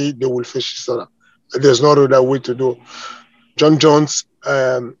UFC, they will face each other. There's no other way to do. Jon Jones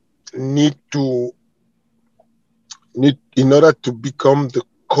need, in order to become the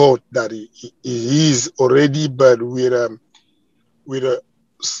coach that he is already, but with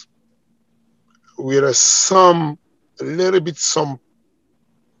some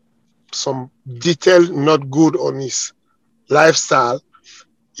detail not good on his lifestyle.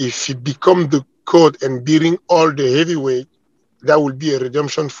 If he become the coach and beating all the heavyweight, that will be a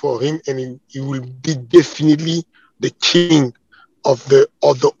redemption for him, and he will be definitely the king of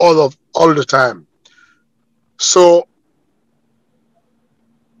all the time. So,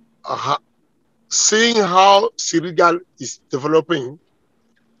 seeing how Ciryl Gane is developing,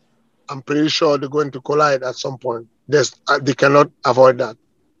 I'm pretty sure they're going to collide at some point. They cannot avoid that.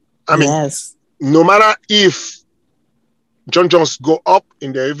 I mean, no matter if Jon Jones go up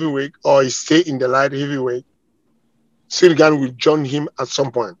in the heavyweight or he stay in the light heavyweight, Ciryl Gane will join him at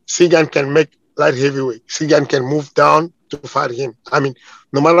some point. Ciryl Gane can make light heavyweight. Ciryl Gane can move down to fight him. I mean,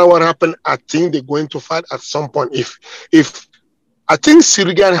 no matter what happens, I think they're going to fight at some point. If I think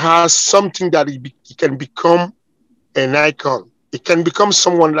Ciryl Gane has something that he can become an icon. He can become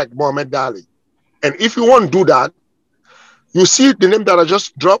someone like Muhammad Ali. And if you want to do that, you see the name that I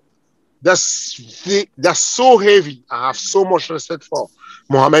just dropped, that's so heavy. I have so much respect for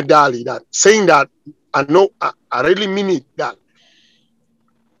Muhammad Ali, that saying that, I know I really mean it, that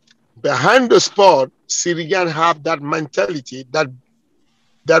behind the sport, Ciryl Gane have that mentality, that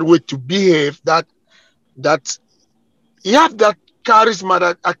way to behave, that he have that charisma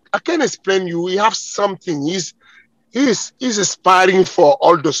that I can't explain you. He have something. He's aspiring for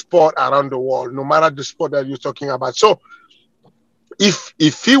all the sport around the world, no matter the sport that you're talking about. So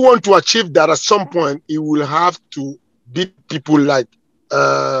if he want to achieve that at some point, he will have to beat people like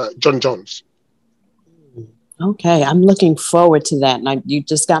Jon Jones. Okay, I'm looking forward to that. And you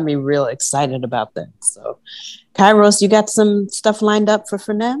just got me real excited about that. So, Kairos, you got some stuff lined up for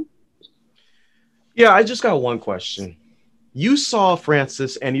Fernand? Yeah, I just got one question. You saw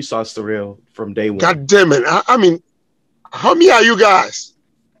Francis and you saw Ciryl from day one. God damn it. I mean, how many are you guys?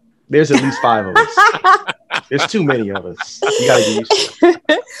 There's at least 5 of us. There's too many of us. You gotta get used to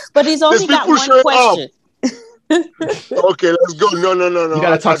it. But he's only got one question. Okay, let's go. No. You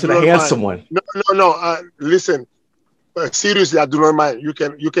gotta talk to the handsome one. No. Listen, seriously, I do not mind. You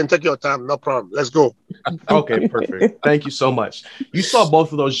can take your time. No problem. Let's go. Okay, perfect. Thank you so much. You saw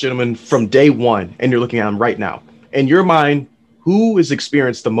both of those gentlemen from day one, and you're looking at them right now. In your mind, who has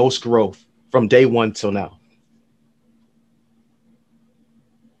experienced the most growth from day one till now?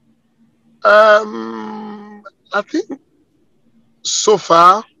 I think so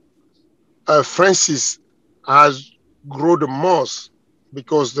far, Francis has grown the most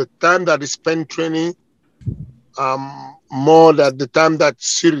because the time that he spent training, more than the time that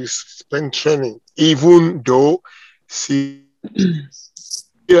Sirius spent training, even though she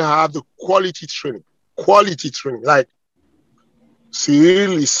have the quality training. Like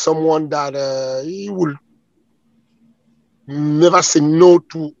Cyril is someone that he will never say no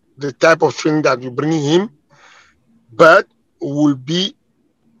to the type of training that you bring him, but will be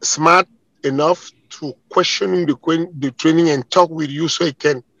smart enough to question the training and talk with you so he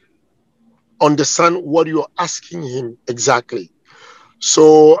can understand what you're asking him exactly.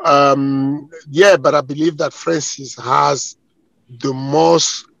 So, yeah, but I believe that Francis has the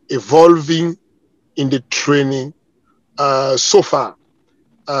most evolving in the training so far.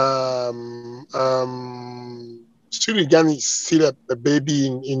 Surigan is still a baby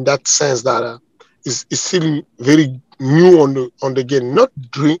in that sense that is still very new on the game, not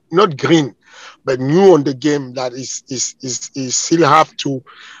green, but new on the game. That is still have to.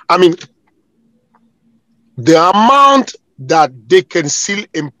 I mean, the amount that they can still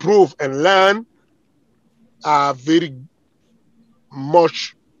improve and learn are very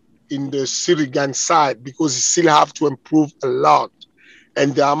much in the Sirigan side because he still have to improve a lot,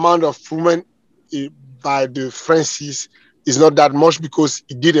 and the amount of improvement by the Francis is not that much because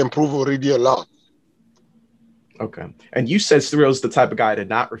he did improve already a lot. Okay. And you said Cyril's the type of guy to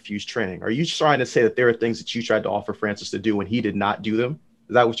not refuse training. Are you trying to say that there are things that you tried to offer Francis to do and he did not do them?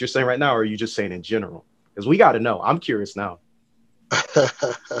 Is that what you're saying right now? Or are you just saying in general? Because we got to know. I'm curious now.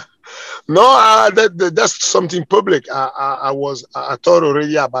 No, that's something public. I thought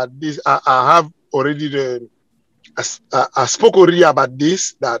already about this. I have already I spoke already about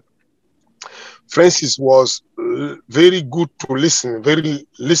this, that Francis was very good to listen, very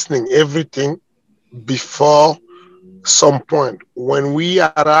listening everything before some point. When we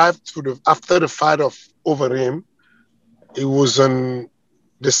arrived after the fight of Overeem, it wasn't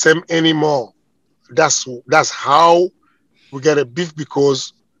the same anymore. That's how we get a beef,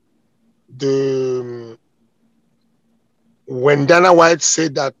 because when Dana White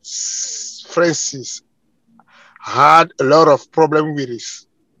said that Francis had a lot of problem with his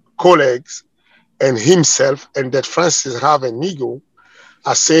colleagues and himself, and that Francis have an ego,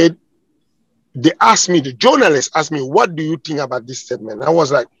 I said, the journalist asked me, what do you think about this statement? I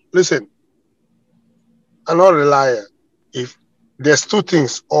was like, listen, I'm not a liar. If there's two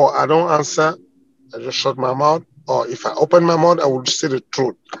things, or I don't answer, I just shut my mouth, or if I open my mouth, I will say the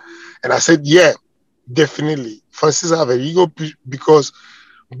truth. And I said, yeah, definitely. Francis have an ego because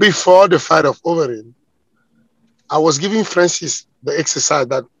before the fight of Overeem, I was giving Francis the exercise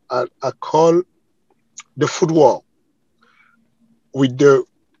that I call the footwall with the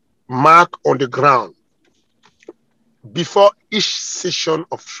mark on the ground. Before each session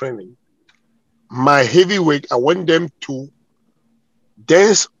of training, my heavyweight, I want them to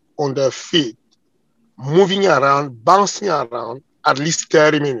dance on their feet, moving around, bouncing around at least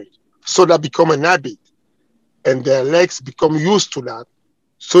 30 minutes. So that become an habit. And their legs become used to that.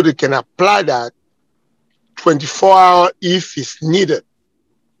 So they can apply that 24 hours if it's needed.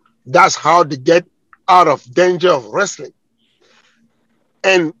 That's how they get out of danger of wrestling.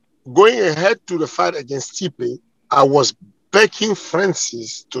 And going ahead to the fight against Stipe, I was begging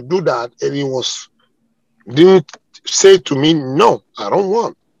Francis to do that, and he didn't say to me, no, I don't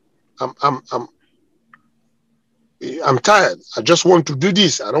want. I'm tired. I just want to do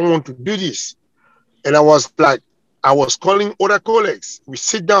this. I don't want to do this. And I was calling other colleagues. We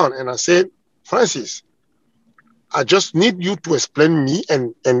sit down and I said, Francis, I just need you to explain me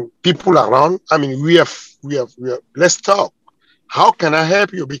and people around. I mean, we have, let's talk. How can I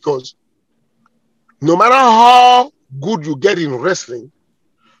help you? Because no matter how good you get in wrestling,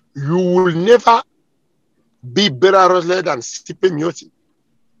 you will never be better wrestler than Stipe Miocic.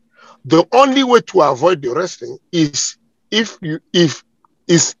 The only way to avoid the wrestling is if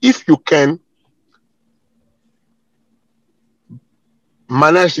you can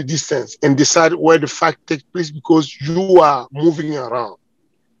manage the distance and decide where the fight takes place, because you are moving around.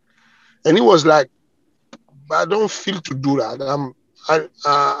 And he was like, I don't feel to do that.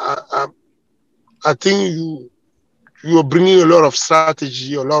 I think you're bringing a lot of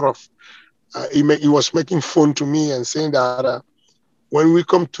strategy, a lot of. He was making fun to me and saying that when we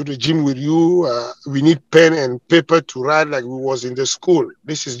come to the gym with you, we need pen and paper to write like we was in the school.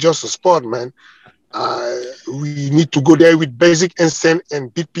 This is just a sport, man. We need to go there with basic instinct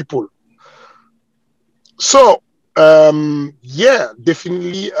and beat people. So, yeah,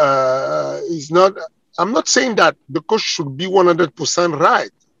 definitely, I'm not saying that the coach should be 100%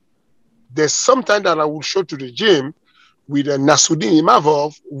 right, there's sometimes that I will show to the gym with Nasruddin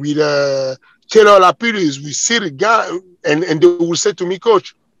Imavov, with Taylor Lapidus, with Cyril Gane, and they will say to me,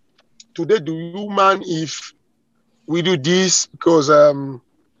 Coach, today do you mind if we do this? Because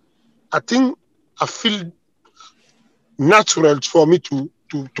I think I feel natural for me to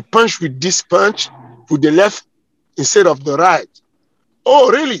punch with this punch with the left instead of the right. Oh,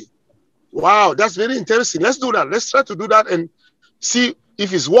 really? Wow, that's very interesting. Let's do that. Let's try to do that and see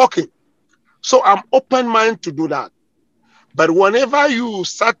if it's working. So I'm open-minded to do that. But whenever you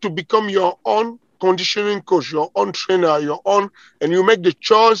start to become your own conditioning coach, your own trainer, your own, and you make the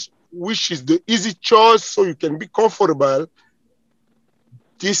choice, which is the easy choice so you can be comfortable,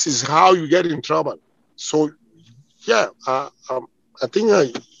 this is how you get in trouble. So, yeah, I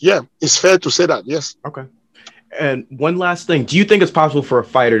think, it's fair to say that, yes. Okay. And one last thing. Do you think it's possible for a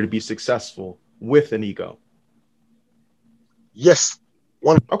fighter to be successful with an ego? Yes.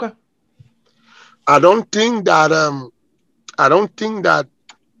 Okay. I don't think that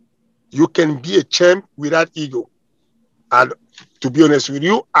you can be a champ without ego. And to be honest with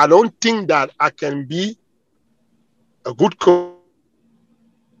you, I don't think that I can be a good coach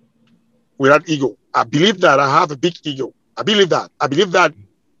without ego. I believe that I have a big ego. I believe that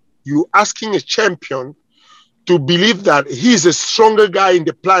you asking a champion to believe that he's a stronger guy in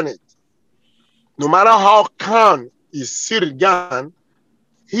the planet. No matter how calm is Cyril Gane,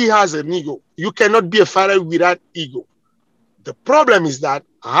 he has an ego. You cannot be a fighter without ego. The problem is that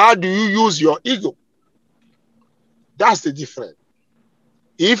how do you use your ego? That's the difference.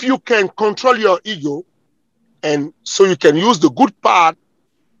 If you can control your ego, and so you can use the good part,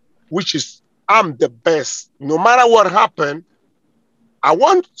 which is I'm the best. No matter what happened, I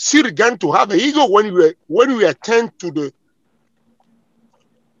want Cyril Gane to have an ego when we attend to the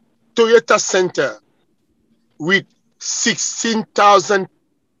Toyota Center with 16,000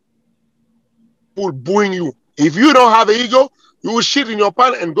 people booing you. If you don't have an ego, you will shit in your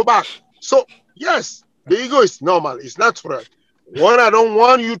pants and go back. So, yes, the ego is normal. It's natural. What I don't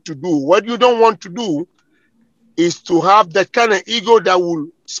want you to do, what you don't want to do, is to have that kind of ego that will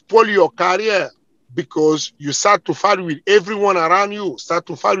spoil your career because you start to fight with everyone around you, start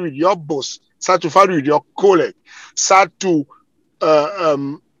to fight with your boss, start to fight with your colleague, start to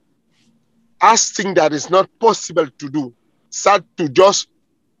ask things that is not possible to do, start to just,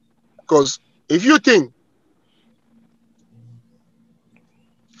 because if you think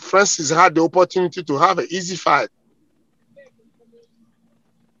Francis had the opportunity to have an easy fight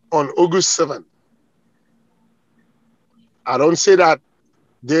on August 7th, I don't say that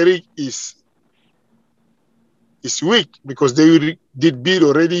Derek is weak because they did beat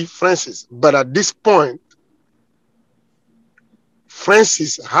already Francis. But at this point,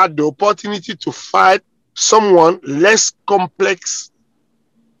 Francis had the opportunity to fight someone less complex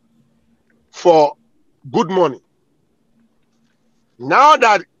for good money. Now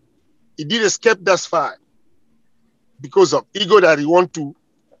that he did escape that fight because of ego that he want to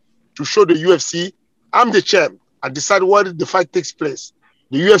show the UFC, I'm the champ. I decide where the fight takes place.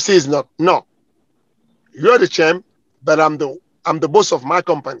 The UFC is not. No. You're the champ, but I'm the boss of my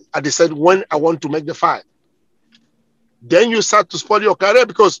company. I decide when I want to make the fight. Then you start to spoil your career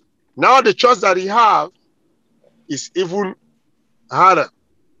because now the choice that he have is even harder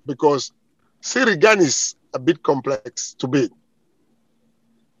because Cyril Gane is a bit complex to beat.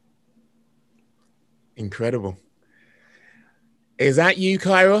 Incredible. Is that you,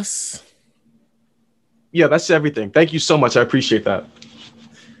 Kairos? Yeah, that's everything. Thank you so much. I appreciate that.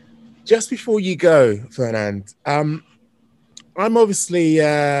 Just before you go, Fernand, I'm obviously,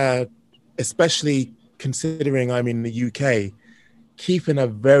 especially considering I'm in the UK, keeping a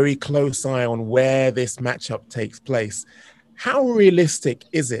very close eye on where this matchup takes place. How realistic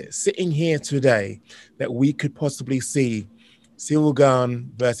is it, sitting here today, that we could possibly see Cyril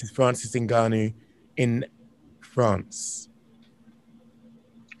Gane versus Francis Ngannou in France?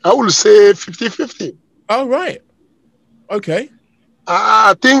 I will say 50-50. Oh, right. Okay.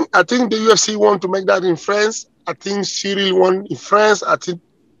 I think the UFC want to make that in France. I think Cyril won in France. I think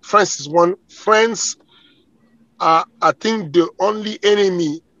Francis won France. I think the only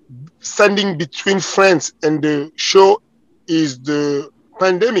enemy standing between France and the show is the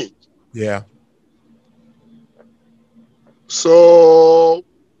pandemic. Yeah. So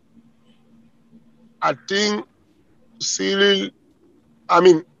I think Cyril,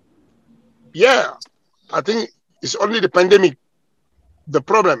 I think it's only the pandemic. The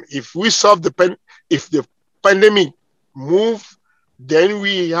problem, if we solve if the pandemic move, then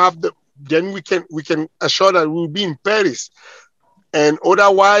we can assure that we'll be in Paris. And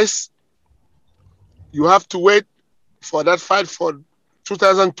otherwise, you have to wait for that fight for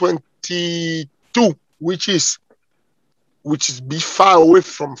 2022 42, which is be far away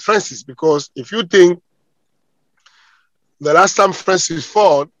from Francis, because if you think the last time Francis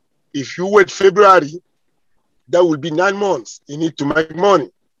fought, if you wait February, that will be 9 months. You need to make money.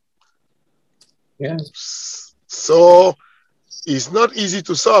 Yeah. So it's not easy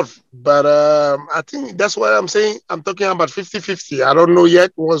to solve, but I think that's why I'm saying I'm talking about 50-50. I don't know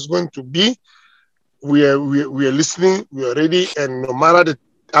yet what's going to be. We are listening, we are ready, and no matter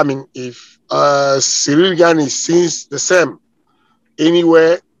if Cyril Gane seems the same,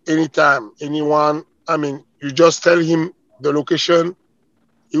 anywhere, anytime, anyone, you just tell him the location,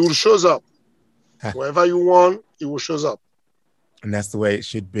 he will shows up. Wherever you want, he will shows up. And that's the way it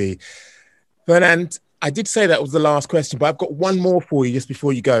should be. Fernand, I did say that was the last question, but I've got one more for you just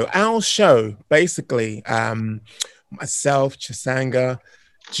before you go. Our show, basically, myself, Chisanga,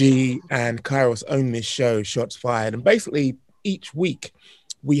 G, and Kairos own this show, Shots Fired. And basically, each week,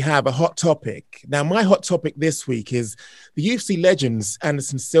 we have a hot topic. Now, my hot topic this week is the UFC legends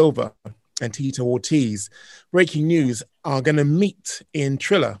Anderson Silva and Tito Ortiz. Breaking news, are going to meet in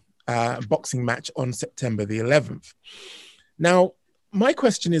Triller, a boxing match on September the 11th. Now, my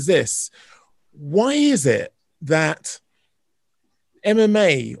question is this. Why is it that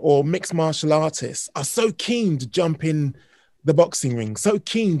MMA or mixed martial artists are so keen to jump in the boxing ring, so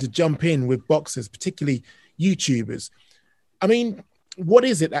keen to jump in with boxers, particularly YouTubers? I mean, what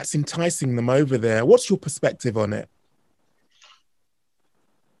is it that's enticing them over there? What's your perspective on it?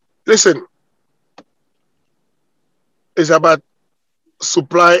 Listen, it's about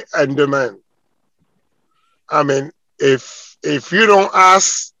supply and demand. I mean, if you don't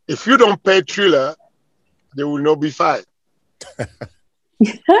ask, if you don't pay Triller, there will not be fight.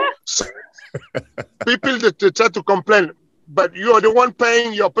 So, people that try to complain, but you are the one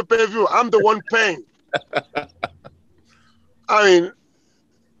paying your pay-per-view. I'm the one paying. I mean,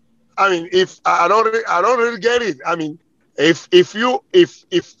 if I don't really get it. I mean, if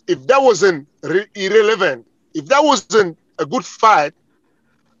that wasn't irrelevant, if that wasn't a good fight,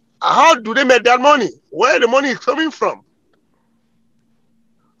 how do they make that money? Where the money is coming from?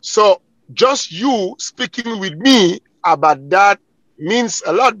 So just you speaking with me about that means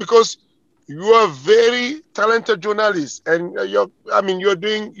a lot, because you are a very talented journalist, and you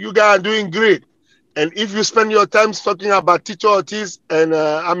guys are doing great. And if you spend your time talking about Tito Ortiz and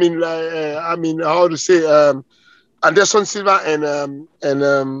how to say Anderson Silva and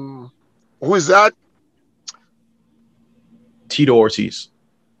who is that? Tito Ortiz.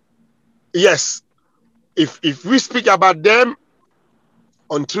 Yes. If we speak about them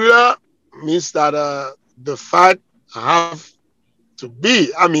on Triller, means that the fight have to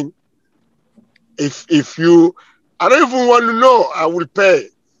be. I mean, if you, I don't even want to know, I will pay.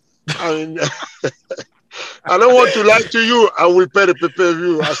 I mean, I don't want to lie to you. I will pay the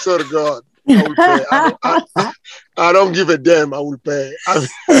pay-per-view. I swear to God, I will pay. I don't give a damn. I will pay.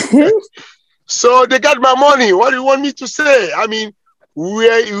 So they got my money. What do you want me to say? I mean, we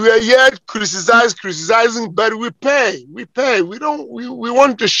are yet criticizing, but we pay. We pay. We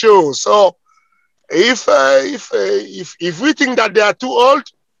want the show. So if we think that they are too old,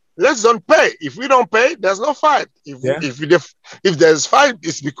 let's don't pay. If we don't pay, there's no fight. If there's fight,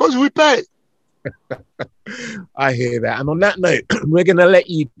 it's because we pay. I hear that. And on that note, we're going to let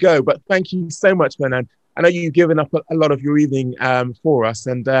you go. But thank you so much, Fernand. I know you've given up a lot of your evening for us,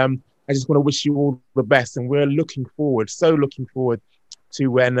 and I just want to wish you all the best. And we're looking forward to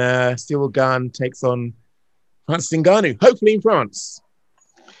when Cyril Gane takes on Francis Ngannou, hopefully in France.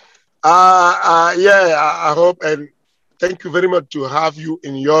 I hope, and thank you very much to have you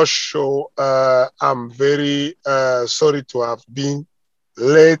in your show. I'm very sorry to have been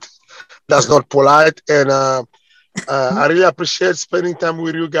late. That's not polite, and I really appreciate spending time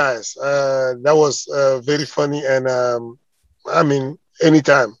with you guys. That was very funny, and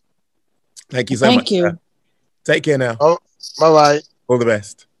anytime. Thank you so much. Thank you. Take care now. Oh, bye-bye. All the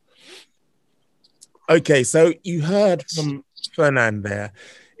best. Okay, so you heard from Fernand there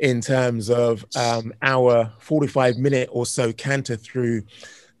in terms of our 45-minute or so canter through,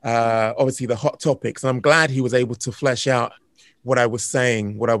 obviously, the hot topics. And I'm glad he was able to flesh out what I was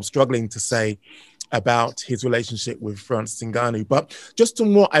saying, what I was struggling to say about his relationship with Francis Ngannou. But just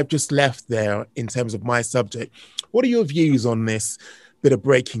on what I've just left there in terms of my subject, what are your views on this bit of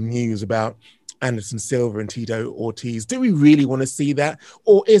breaking news about Anderson Silva and Tito Ortiz? Do we really want to see that?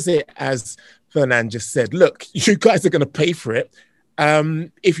 Or is it, as Fernand just said, look, you guys are going to pay for it.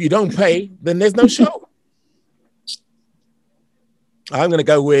 If you don't pay, then there's no show. I'm going to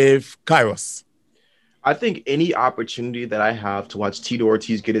go with Kairos. I think any opportunity that I have to watch Tito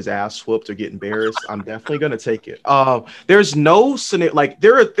Ortiz get his ass whooped or get embarrassed, I'm definitely gonna take it. There's no scenario like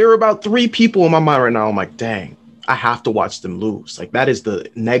there are about 3 people in my mind right now. I'm like, dang, I have to watch them lose. Like that is the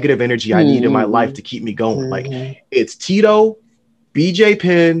negative energy I need in my life to keep me going. Like it's Tito, BJ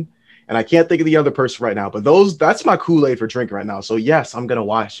Penn, and I can't think of the other person right now. But that's my Kool-Aid for drinking right now. So yes, I'm gonna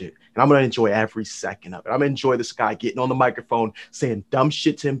watch it. And I'm going to enjoy every second of it. I'm going to enjoy this guy getting on the microphone, saying dumb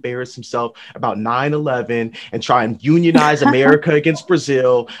shit to embarrass himself about 9/11 and try and unionize America against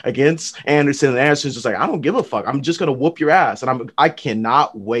Brazil, against Anderson. And Anderson's just like, I don't give a fuck. I'm just going to whoop your ass. And I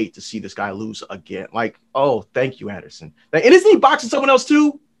cannot wait to see this guy lose again. Like, oh, thank you, Anderson. And isn't he boxing someone else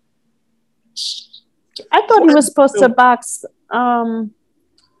too? I thought he was supposed to box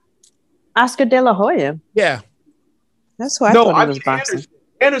Oscar De La Hoya. Yeah. That's who I thought he was boxing.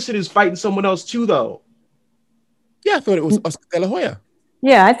 Anderson is fighting someone else too, though. Yeah, I thought it was Oscar De La Hoya.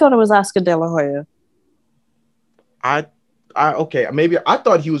 Yeah, I thought it was Oscar De La Hoya. Okay, maybe I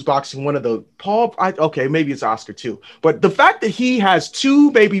thought he was boxing one of the okay, maybe it's Oscar too. But the fact that he has 2,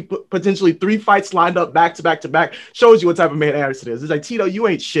 maybe potentially 3 fights lined up back to back to back shows you what type of man Anderson is. It's like, Tito, you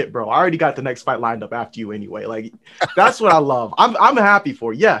ain't shit, bro. I already got the next fight lined up after you anyway. Like that's what I love. I'm happy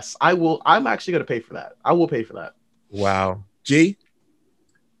for. Yes, I will. I'm actually gonna pay for that. I will pay for that. Wow, G.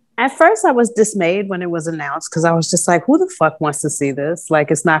 At first, I was dismayed when it was announced because I was just like, who the fuck wants to see this? Like,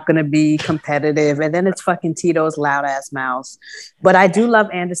 it's not going to be competitive. And then it's fucking Tito's loud ass mouth. But I do love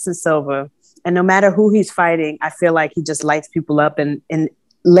Anderson Silva. And no matter who he's fighting, I feel like he just lights people up. And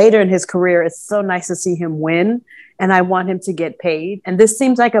later in his career, it's so nice to see him win. And I want him to get paid. And this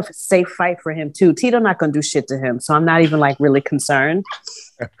seems like a safe fight for him, too. Tito not going to do shit to him. So I'm not even like really concerned.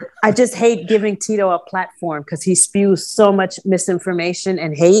 I just hate giving Tito a platform because he spews so much misinformation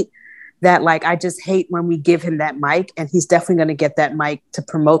and hate that like I just hate when we give him that mic, and he's definitely going to get that mic to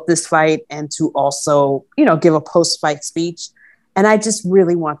promote this fight and to also, give a post-fight speech. And I just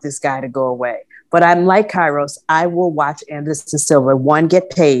really want this guy to go away. But I'm like Kairos, I will watch Anderson Silva, 1, get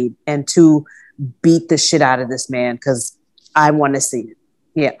paid, and 2, beat the shit out of this man because I want to see it.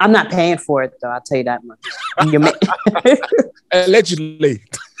 Yeah, I'm not paying for it, though. I'll tell you that much. Allegedly.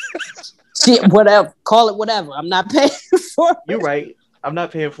 Shit, whatever. Call it whatever. I'm not paying for it. You're right. I'm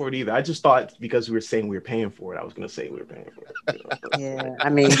not paying for it either. I just thought because we were saying we were paying for it, I was going to say we were paying for it. Yeah, I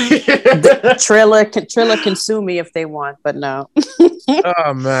mean, Triller can sue me if they want, but no.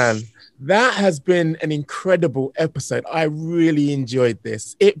 Oh, man. That has been an incredible episode. I really enjoyed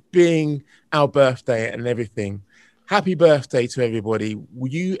this. It being our birthday and everything. Happy birthday to everybody.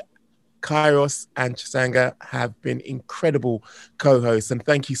 You, Kairos and Chisanga, have been incredible co-hosts. And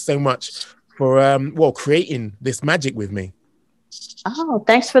thank you so much for creating this magic with me. Oh,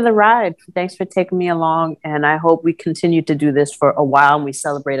 thanks for the ride. Thanks for taking me along. And I hope we continue to do this for a while and we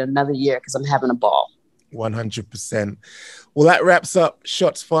celebrate another year because I'm having a ball. 100%. Well, that wraps up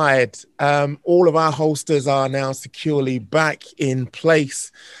Shots Fired. All of our holsters are now securely back in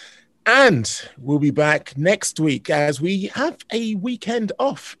place. And we'll be back next week as we have a weekend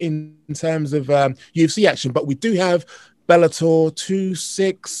off in terms of UFC action. But we do have Bellator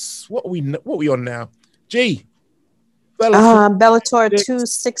 26. What are we on now? G. Bellator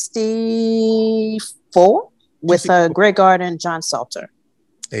 264 with Greg Gard and John Salter.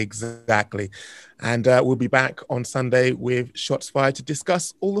 Exactly. And we'll be back on Sunday with Shots Fired to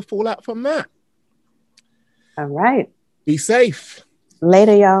discuss all the fallout from that. All right. Be safe.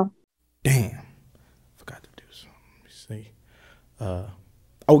 Later, y'all. Damn. Forgot to do something. Let me see.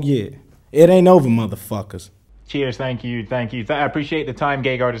 Oh, yeah. It ain't over, motherfuckers. Cheers. Thank you. I appreciate the time,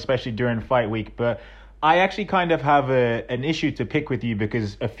 Gegard, especially during fight week. But I actually kind of have an issue to pick with you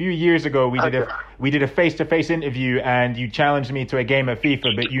because a few years ago we did a face-to-face interview and you challenged me to a game of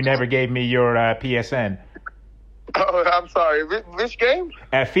FIFA, but you never gave me your PSN. Oh, I'm sorry. Which game?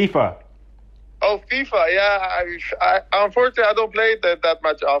 FIFA. Oh, FIFA. Yeah, I unfortunately I don't play it that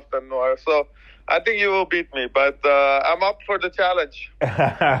much often, so I think you will beat me. But I'm up for the challenge.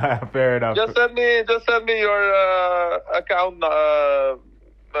 Fair enough. Just send me your account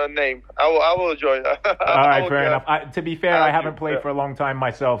name. I will join. All right, fair enough. To be fair, I haven't played for a long time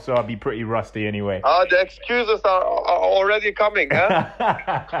myself, so I'll be pretty rusty anyway. The excuses are already coming, huh?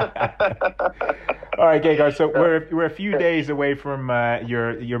 All right, Gegard. So we're a few days away from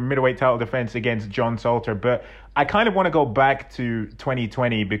your middleweight title defense against John Salter, but I kind of want to go back to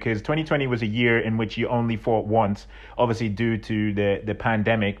 2020 because 2020 was a year in which you only fought once, obviously due to the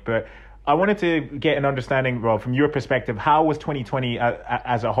pandemic, but I wanted to get an understanding, Rob, from your perspective, how was 2020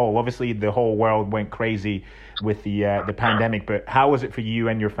 as a whole? Obviously, the whole world went crazy with the pandemic, but how was it for you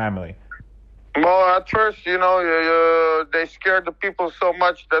and your family? Well, at first, they scared the people so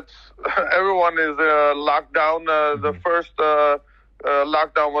much that everyone is locked down. The first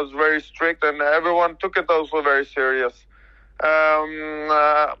lockdown was very strict, and everyone took it also very serious.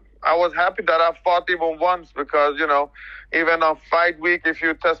 I was happy that I fought even once because, even on fight week, if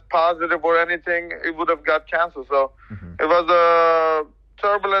you test positive or anything, it would have got canceled. So it was a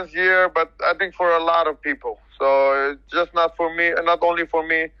turbulent year, but I think for a lot of people. So it's just not for me, and not only for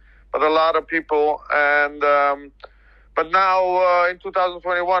me, but a lot of people. And but now in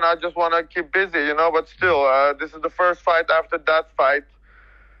 2021, I just want to keep busy, but still, this is the first fight after that fight.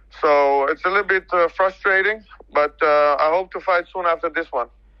 So it's a little bit frustrating, but I hope to fight soon after this one.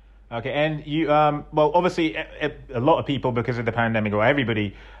 Okay, and you, well, obviously, a lot of people, because of the pandemic, or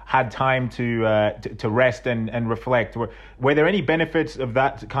everybody, had time to rest and reflect. Were there any benefits of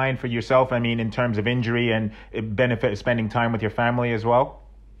that kind for yourself? I mean, in terms of injury and benefit of spending time with your family as well?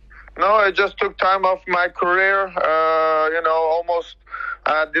 No, I just took time off my career. Almost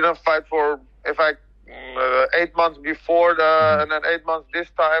I didn't fight for 8 months before, and then 8 months this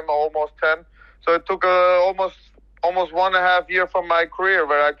time, almost 10. So it took almost 1.5 years from my career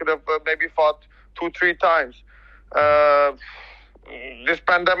where I could have maybe fought 2-3 times. This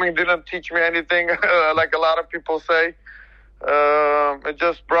pandemic didn't teach me anything, like a lot of people say. It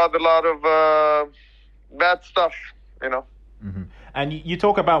just brought a lot of bad stuff, Mm-hmm. And you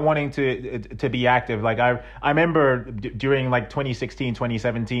talk about wanting to be active. Like I remember during like 2016,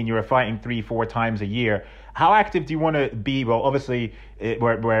 2017, you were fighting 3-4 times a year. How active do you want to be? Well, obviously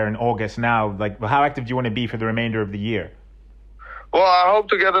we're in August now. Like, how active do you want to be for the remainder of the year? Well, I hope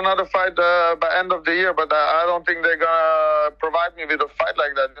to get another fight by end of the year, but I don't think they're gonna provide me with a fight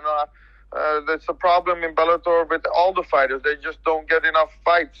like that. That's a problem in Bellator with all the fighters. They just don't get enough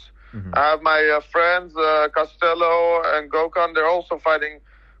fights. Mm-hmm. I have my friends, Costello and Gokhan. They're also fighting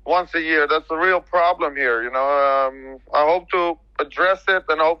once a year. That's a real problem here. I hope to address it,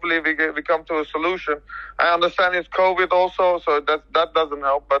 and hopefully we come to a solution. I understand it's COVID also, so that doesn't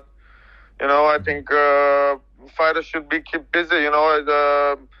help. But I think fighters should keep busy.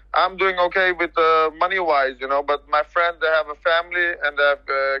 I'm doing okay with money wise, but my friends, they have a family and they have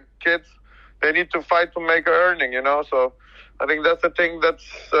kids. They need to fight to make an earning, So I think that's the thing that's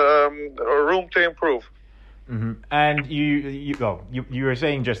room to improve. Mm-hmm. And you were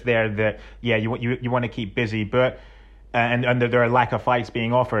saying just there that you want to keep busy, but and there are lack of fights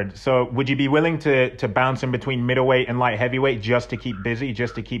being offered. So would you be willing to bounce in between middleweight and light heavyweight just to keep busy,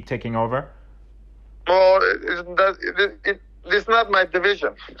 just to keep ticking over? Well, it's not my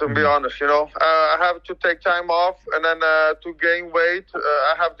division, to be honest. I have to take time off, and then to gain weight,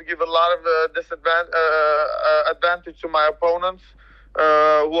 I have to give a lot of advantage to my opponents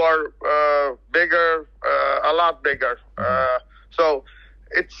who are bigger, a lot bigger. So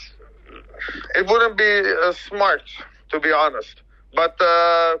it wouldn't be smart, to be honest. But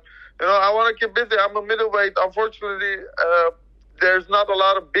I want to keep busy. I'm a middleweight. Unfortunately, there's not a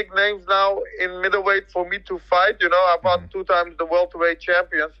lot of big names now in middleweight for me to fight. I fought 2 times the welterweight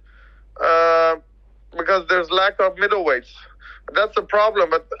champions because there's lack of middleweights. That's a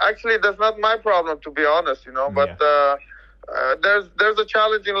problem. But actually, that's not my problem, to be honest. But there's a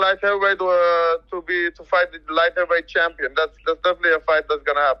challenge in light heavyweight to fight the light heavyweight champion. That's definitely a fight that's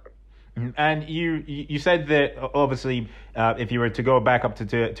gonna happen. And you said that obviously if you were to go back up to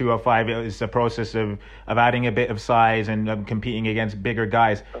 205, it's a process of adding a bit of size and competing against bigger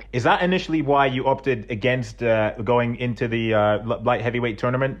guys. Is that initially why you opted against going into the light heavyweight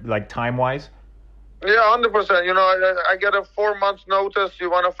tournament, like time-wise? Yeah, 100%. I get a 4 months notice.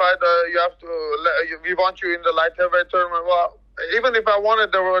 You want to fight? You have to. We want you in the light heavyweight tournament. Well, even if I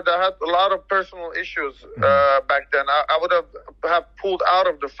wanted, I had a lot of personal issues back then. I would have pulled out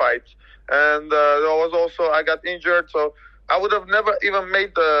of the fight. And I got injured, so I would have never even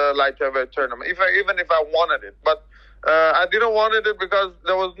made the light heavyweight tournament, even if I wanted it. But I didn't want it because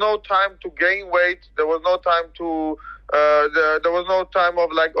there was no time to gain weight. There was no time to. There was no time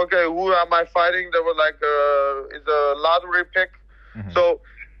of like, okay, who am I fighting? There was like it's a lottery pick, so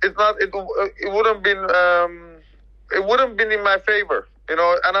it's not. It wouldn't been. It wouldn't been in my favor, And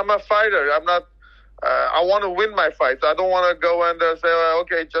I'm a fighter. I'm not. I want to win my fights. I don't want to go and say,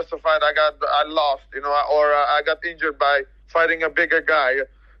 okay, just a fight. I lost, or I got injured by fighting a bigger guy.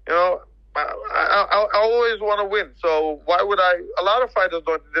 I always want to win. So why would I? A lot of fighters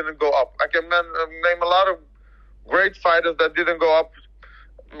didn't go up. I can name a lot of great fighters that didn't go up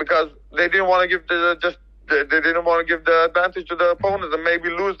because they didn't want to give they didn't want to give the advantage to the opponents and maybe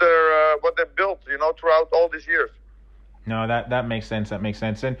lose their what they built, throughout all these years. No, that makes sense. That makes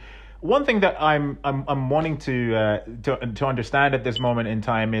sense. And One thing that I'm wanting to understand at this moment in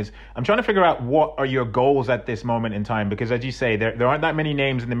time is I'm trying to figure out what are your goals at this moment in time, because as you say, there aren't that many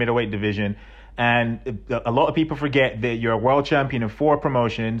names in the middleweight division, and a lot of people forget that you're a world champion of 4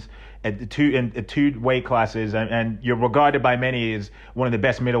 promotions at two weight classes, and you're regarded by many as one of the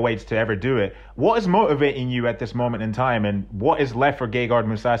best middleweights to ever do it. What is motivating you at this moment in time, and what is left for Gegard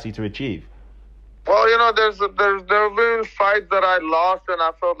Mousasi to achieve? Well, there have been fights that I lost, and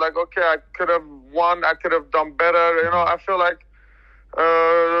I felt like, okay, I could have won, I could have done better. I feel like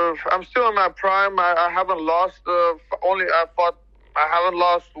I'm still in my prime. I haven't lost. I haven't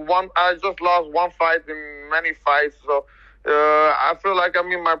lost one. I just lost one fight in many fights. So I feel like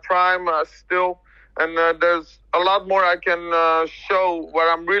I'm in my prime still, and there's a lot more I can show what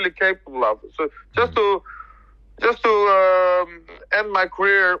I'm really capable of. So just to end my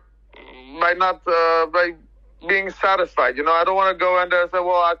career by being satisfied. I don't want to go in there and say,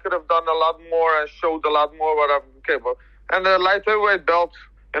 well, I could have done a lot more and showed a lot more what I'm capable. And the light heavyweight belt,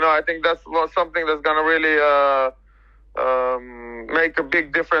 I think that's something that's going to really make a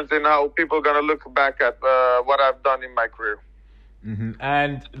big difference in how people are going to look back at what I've done in my career. Mm-hmm.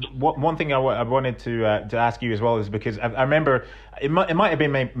 And one thing I wanted to ask you as well is because I remember it might have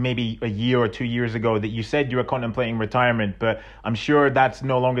been maybe a year or 2 years ago that you said you were contemplating retirement, but I'm sure that's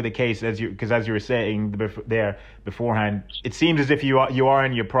no longer the case because as you were saying there beforehand, it seems as if you are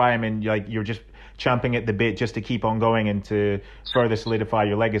in your prime and you're just champing at the bit just to keep on going and to further solidify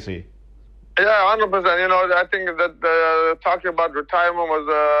your legacy. Yeah, 100%. I think that talking about retirement was,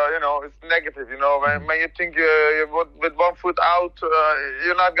 it's negative. When you think with one foot out,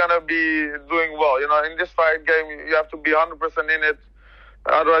 you're not gonna be doing well. In this fight game, you have to be 100% in it.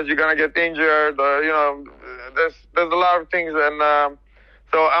 Otherwise, you're gonna get injured. There's a lot of things, and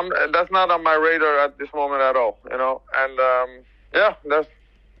so that's not on my radar at this moment at all. And that's.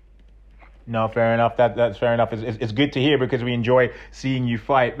 No, fair enough. That's fair enough. It's good to hear because we enjoy seeing you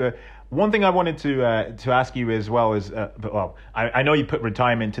fight. But one thing I wanted to ask you as well is, I know you put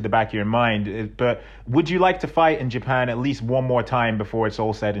retirement to the back of your mind, but would you like to fight in Japan at least one more time before it's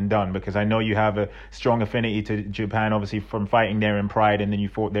all said and done? Because I know you have a strong affinity to Japan, obviously from fighting there in Pride, and then you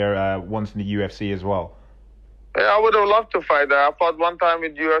fought there once in the UFC as well. Yeah, I would have loved to fight there. I fought one time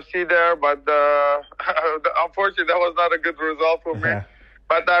in UFC there, but unfortunately that was not a good result for me. Yeah.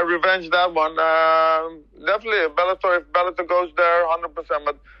 But I revenged that one. Definitely, Bellator, if Bellator goes there, 100%.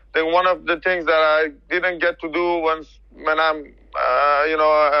 But then one of the things that I didn't get to do when I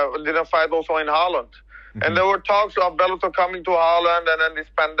didn't fight also in Holland. Mm-hmm. And there were talks of Bellator coming to Holland, and then this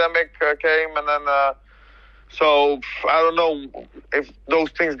pandemic came, and then so I don't know if those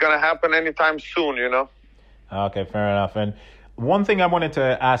things gonna happen anytime soon. Okay, fair enough. And one thing I wanted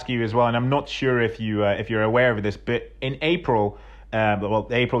to ask you as well, and I'm not sure if you're aware of this, but in April.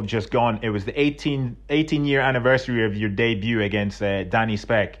 April just gone. It was the 18-year anniversary of your debut against Danny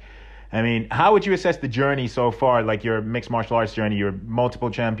Speck. I mean, how would you assess the journey so far, like your mixed martial arts journey? You're multiple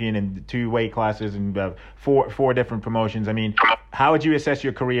champion in 2 weight classes and four different promotions. I mean, how would you assess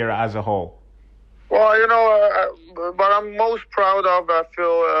your career as a whole? Well, what I'm most proud of, I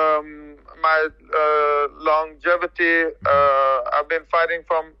feel my longevity. I've been fighting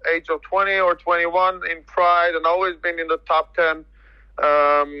from age of 20 or 21 in Pride and always been in the top 10.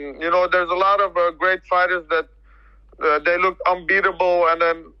 There's a lot of great fighters that they look unbeatable, and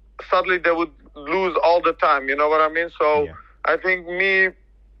then suddenly they would lose all the time. You know what I mean? So yeah. I think me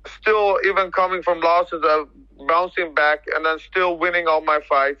still, even coming from losses, bouncing back and then still winning all my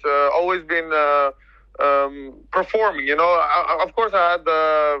fights, always been performing. Of course I had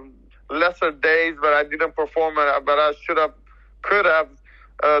lesser days, but I didn't perform, but I could have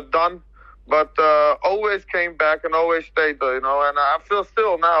done. But always came back and always stayed there, and I feel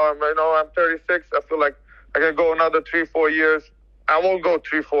still now, I'm 36. I feel like I can go another 3-4 years. I won't go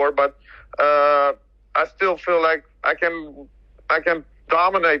 3-4, but I still feel like I can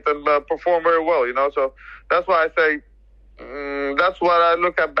dominate and perform very well, So that's why I say that's what I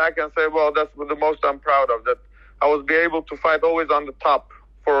look at back and say, well, that's the most I'm proud of, that I was be able to fight always on the top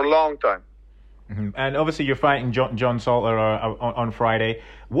for a long time. Mm-hmm. And obviously you're fighting John Salter on Friday.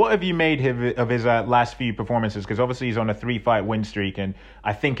 What have you made of his last few performances? Because obviously he's on a 3-fight win streak, and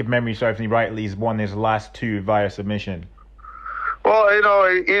I think if memory serves me rightly, he's won his last 2 via submission. Well, he's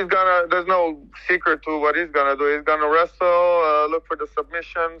gonna. There's no secret to what he's gonna do. He's gonna wrestle, look for the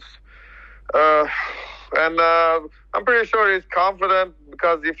submissions, and I'm pretty sure he's confident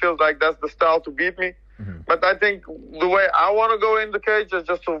because he feels like that's the style to beat me. Mm-hmm. But I think the way I want to go in the cage is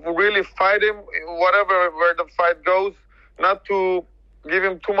just to really fight him, where the fight goes, not to give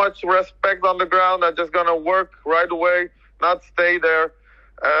him too much respect on the ground. I'm just gonna work right away, not stay there.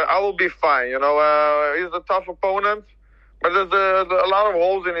 I will be fine. You know, he's a tough opponent, but there's a lot of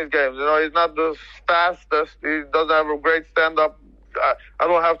holes in his game. You know, he's not the fastest. He doesn't have a great stand-up. I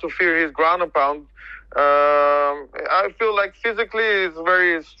don't have to fear his ground and pound. I feel like physically he's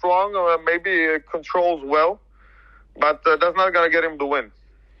very strong. Maybe he controls well, but that's not going to get him the win.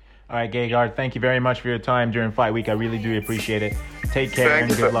 All right, Gegard, thank you very much for your time during fight week. I really do appreciate it. Take care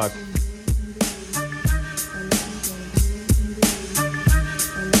and good luck.